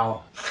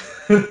 Wow.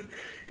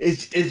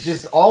 It's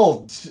just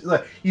all,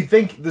 like, you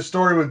think the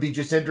story would be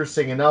just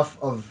interesting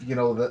enough of,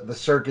 the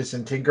circus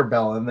and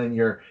Tinkerbell, and then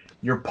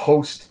your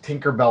post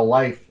Tinkerbell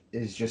life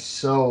is just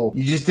so,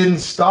 you just didn't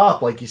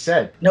stop, like you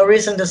said. No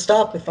reason to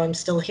stop if I'm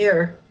still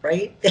here,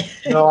 right?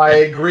 No, I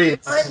agree.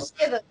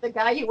 I'm the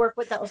guy you work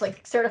with that was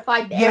like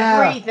certified in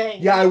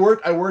everything. Yeah, I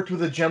worked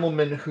with a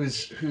gentleman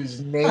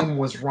whose name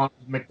was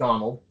Ronald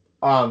McDonald.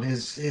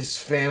 His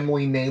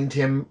family named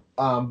him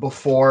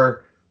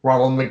before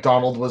Ronald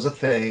McDonald was a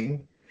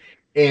thing,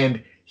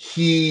 and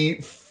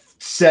he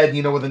said,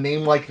 with a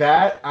name like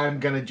that, I'm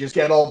gonna just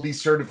get all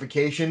these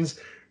certifications.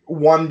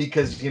 One,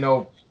 because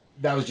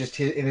that was just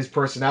in his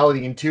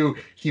personality, and two,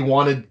 he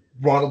wanted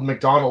Ronald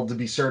McDonald to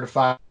be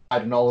certified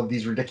in all of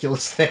these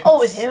ridiculous things. Oh,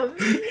 with him.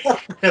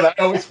 And I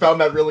always found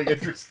that really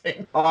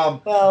interesting.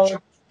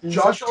 Well,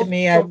 Josh, to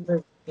me, I've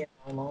lived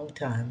a long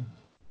time.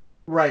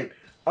 Right.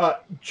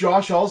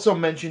 Josh also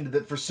mentioned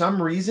that for some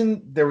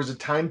reason there was a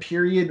time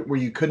period where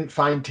you couldn't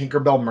find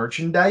Tinkerbell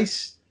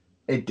merchandise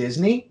at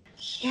Disney.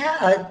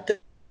 Yeah,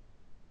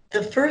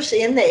 the first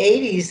in the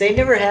 80s, they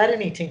never had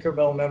any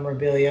Tinkerbell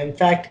memorabilia. In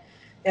fact,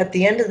 at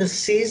the end of the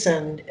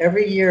season,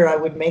 every year I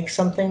would make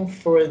something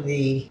for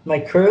my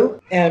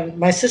crew. And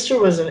my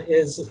sister is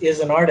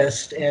an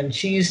artist, and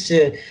she used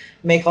to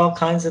make all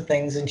kinds of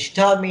things. And she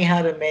taught me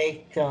how to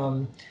make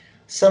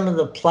some of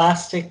the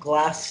plastic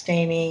glass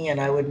staining,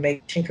 and I would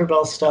make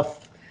Tinkerbell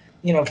stuff,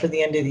 for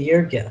the end of the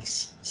year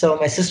gifts. So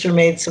my sister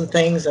made some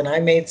things, and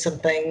I made some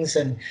things,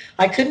 and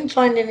I couldn't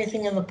find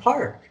anything in the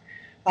park.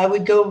 I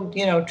would go,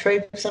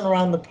 traipsing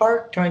around the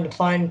park trying to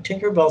find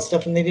Tinkerbell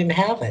stuff, and they didn't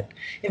have it.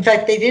 In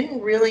fact, they didn't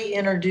really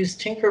introduce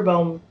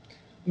Tinkerbell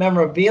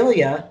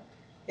memorabilia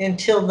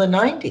until the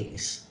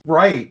 90s.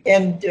 Right.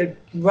 And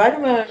right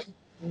around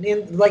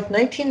in like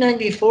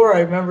 1994, I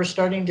remember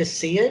starting to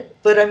see it.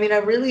 But I mean, I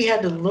really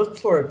had to look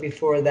for it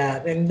before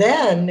that. And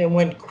then it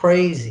went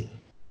crazy.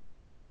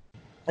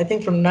 I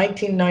think from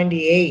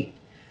 1998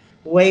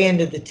 way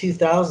into the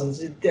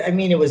 2000s,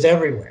 it was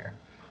everywhere.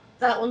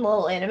 That when the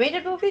little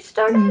animated movies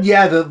started?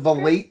 Yeah, the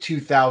late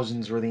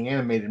 2000s were the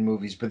animated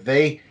movies, but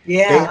they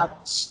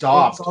haven't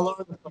stopped. It's all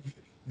over the place.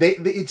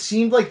 it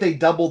seemed like they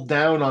doubled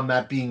down on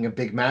that being a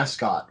big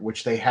mascot,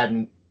 which they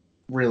hadn't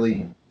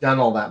really done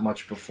all that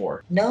much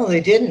before. No,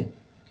 they didn't.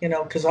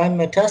 Because I'm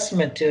a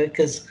testament to it.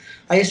 Because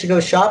I used to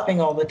go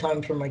shopping all the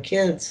time for my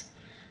kids.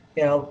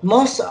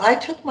 I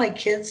took my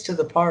kids to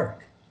the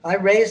park. I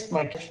raised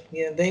my kids.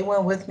 They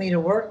went with me to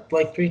work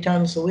like 3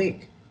 times a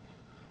week.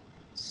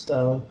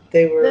 So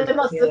they were. They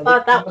must have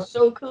thought that was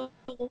so cool.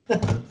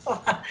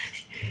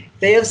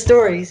 They have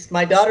stories.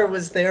 My daughter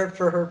was there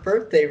for her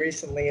birthday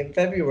recently in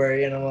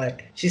February, and I'm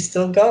like, she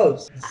still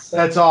goes. So,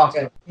 that's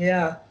awesome.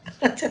 Yeah.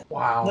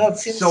 Wow. No, it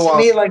seems to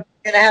me like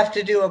we're going to have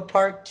to do a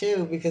part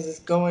 2 because it's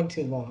going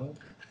too long.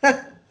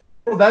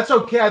 Well, that's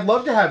okay. I'd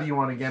love to have you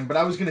on again, but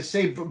I was going to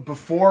say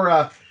before,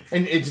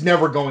 and it's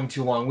never going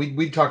too long.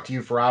 We'd talk to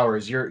you for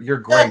hours. You're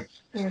great.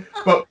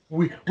 But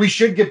we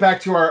should get back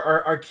to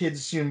our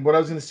kids soon. What I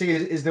was going to say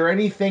is there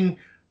anything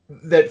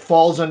that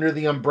falls under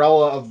the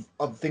umbrella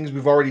of things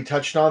we've already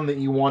touched on that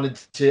you wanted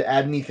to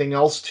add anything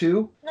else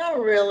to? Not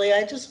really.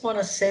 I just want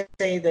to say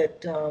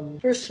that,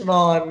 first of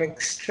all, I'm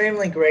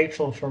extremely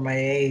grateful for my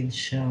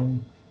age.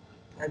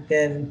 I've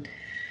been,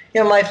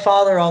 my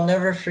father, I'll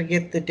never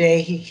forget the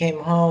day he came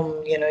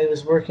home. He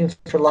was working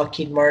for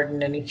Lockheed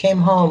Martin, and he came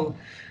home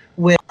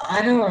with,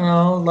 I don't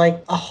know,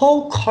 like a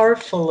whole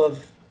cart full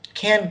of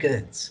canned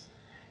goods.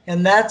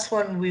 And that's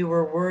when we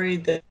were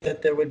worried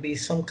that there would be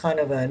some kind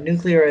of a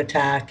nuclear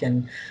attack.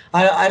 And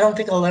I don't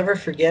think I'll ever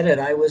forget it.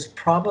 I was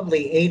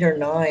probably 8 or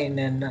 9.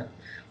 And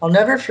I'll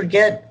never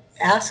forget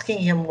asking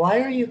him, why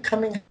are you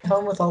coming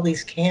home with all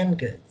these canned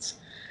goods?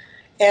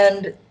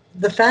 And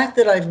the fact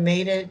that I've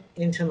made it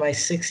into my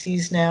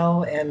 60s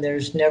now, and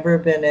there's never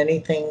been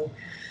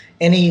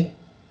any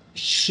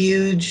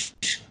huge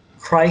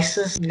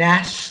crisis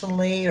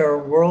nationally or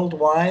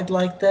worldwide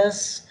like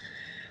this,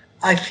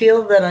 I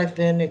feel that I've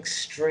been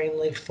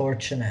extremely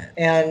fortunate.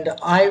 And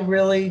I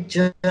really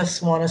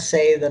just want to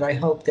say that I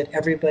hope that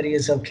everybody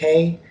is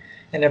okay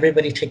and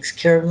everybody takes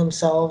care of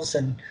themselves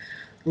and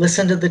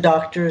listen to the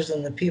doctors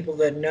and the people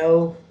that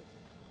know,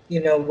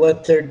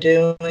 what they're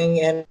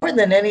doing. And more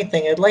than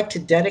anything, I'd like to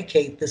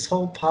dedicate this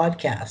whole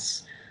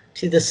podcast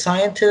to the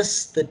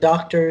scientists, the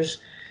doctors,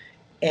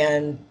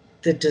 and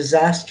the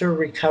disaster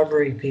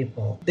recovery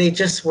people. They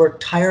just work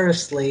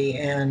tirelessly,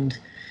 and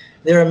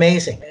they're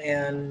amazing.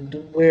 And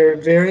we're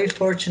very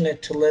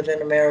fortunate to live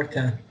in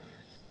America,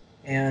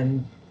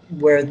 and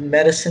where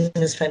medicine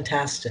is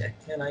fantastic.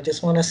 And I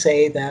just want to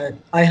say that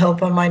I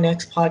hope on my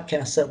next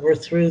podcast that we're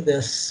through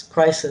this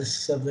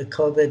crisis of the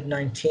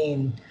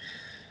COVID-19.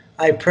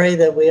 I pray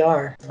that we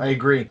are. I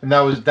agree. And that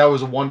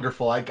was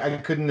wonderful. I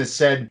couldn't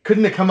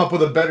have come up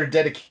with a better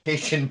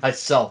dedication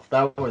myself.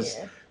 That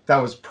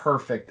was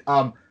perfect.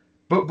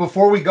 But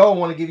before we go, I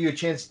want to give you a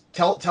chance.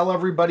 Tell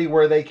everybody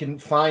where they can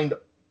find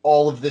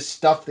all of this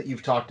stuff that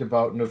you've talked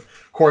about. And of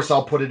course,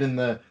 I'll put it in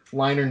the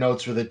liner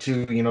notes with it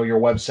too, your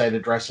website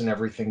address and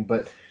everything.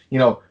 But,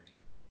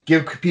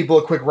 give people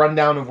a quick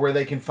rundown of where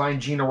they can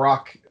find Gina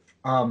Rock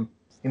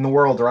in the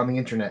world or on the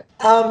internet.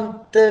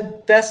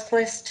 The best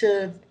place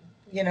to,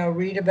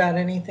 read about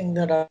anything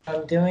that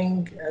I'm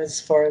doing as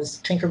far as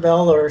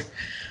Tinkerbell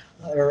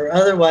or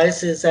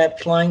otherwise is at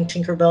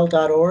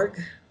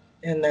flyingtinkerbell.org.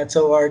 And that's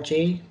ORG,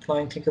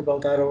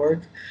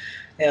 flyingtinkerbell.org.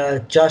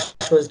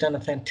 Joshua's done a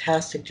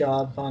fantastic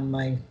job on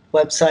my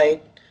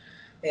website,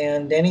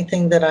 and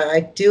anything that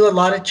I do a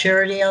lot of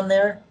charity on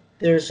there.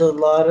 There's a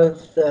lot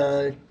of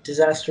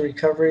disaster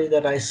recovery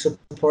that I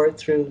support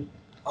through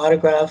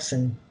autographs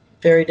and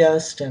fairy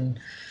dust, and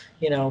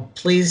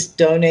please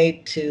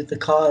donate to the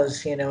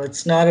cause.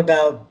 It's not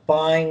about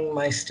buying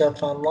my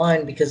stuff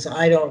online because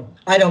I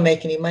don't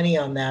make any money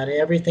on that.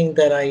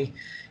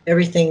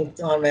 Everything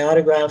on my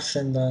autographs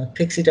and the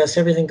pixie dust,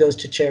 everything goes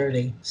to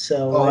charity.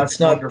 So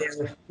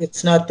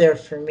it's not there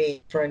for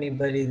me, for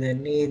anybody that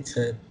needs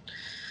it.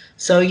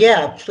 So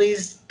yeah,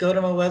 please go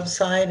to my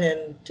website,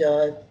 and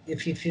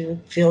if you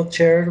feel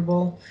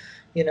charitable,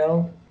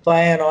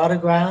 buy an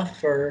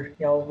autograph, or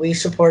we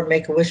support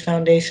Make-A-Wish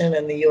Foundation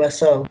and the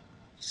USO.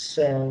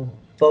 So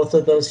both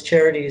of those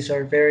charities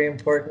are very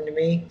important to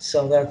me.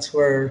 So that's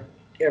where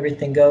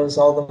everything goes.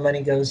 All the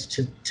money goes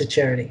to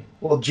charity.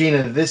 Well,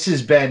 Gina, this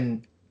has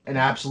been an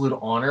absolute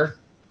honor.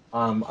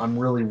 I'm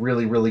really,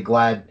 really, really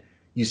glad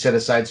you set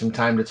aside some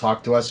time to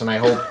talk to us, and I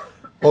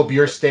hope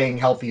you're staying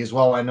healthy as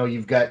well. I know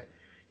you've got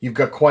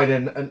quite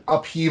an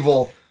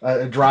upheaval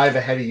drive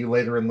ahead of you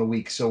later in the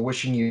week, so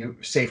wishing you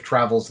safe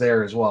travels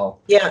there as well.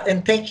 Yeah,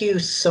 and thank you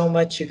so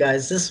much, you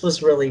guys. This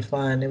was really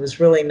fun. It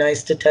was really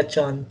nice to touch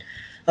on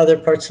other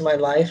parts of my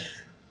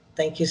life.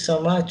 Thank you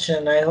so much,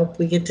 and I hope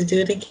we get to do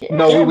it again.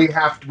 No, we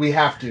have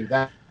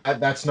to.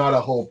 That's not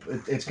a hope.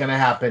 It's going to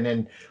happen.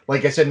 And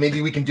like I said,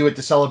 maybe we can do it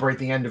to celebrate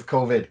the end of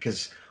COVID,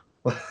 because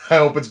I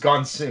hope it's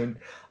gone soon.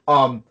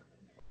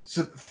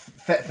 So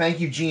thank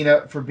you,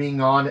 Gina, for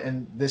being on.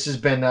 And this has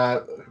been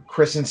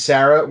Chris and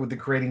Sarah with the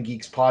Creating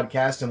Geeks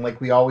podcast. And like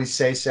we always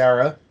say,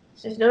 Sarah,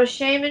 there's no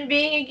shame in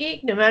being a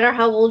geek, no matter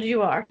how old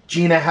you are.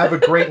 Gina, have a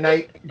great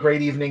night,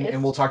 great evening,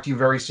 and we'll talk to you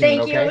very soon.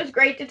 Thank you. It was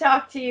great to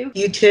talk to you.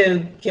 You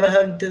too. Give a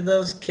hug to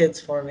those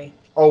kids for me.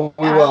 Oh,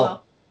 we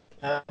will.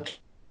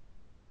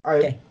 All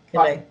right. Okay. Good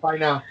Bye, night. bye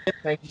now.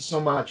 Thank you so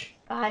much.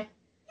 Bye.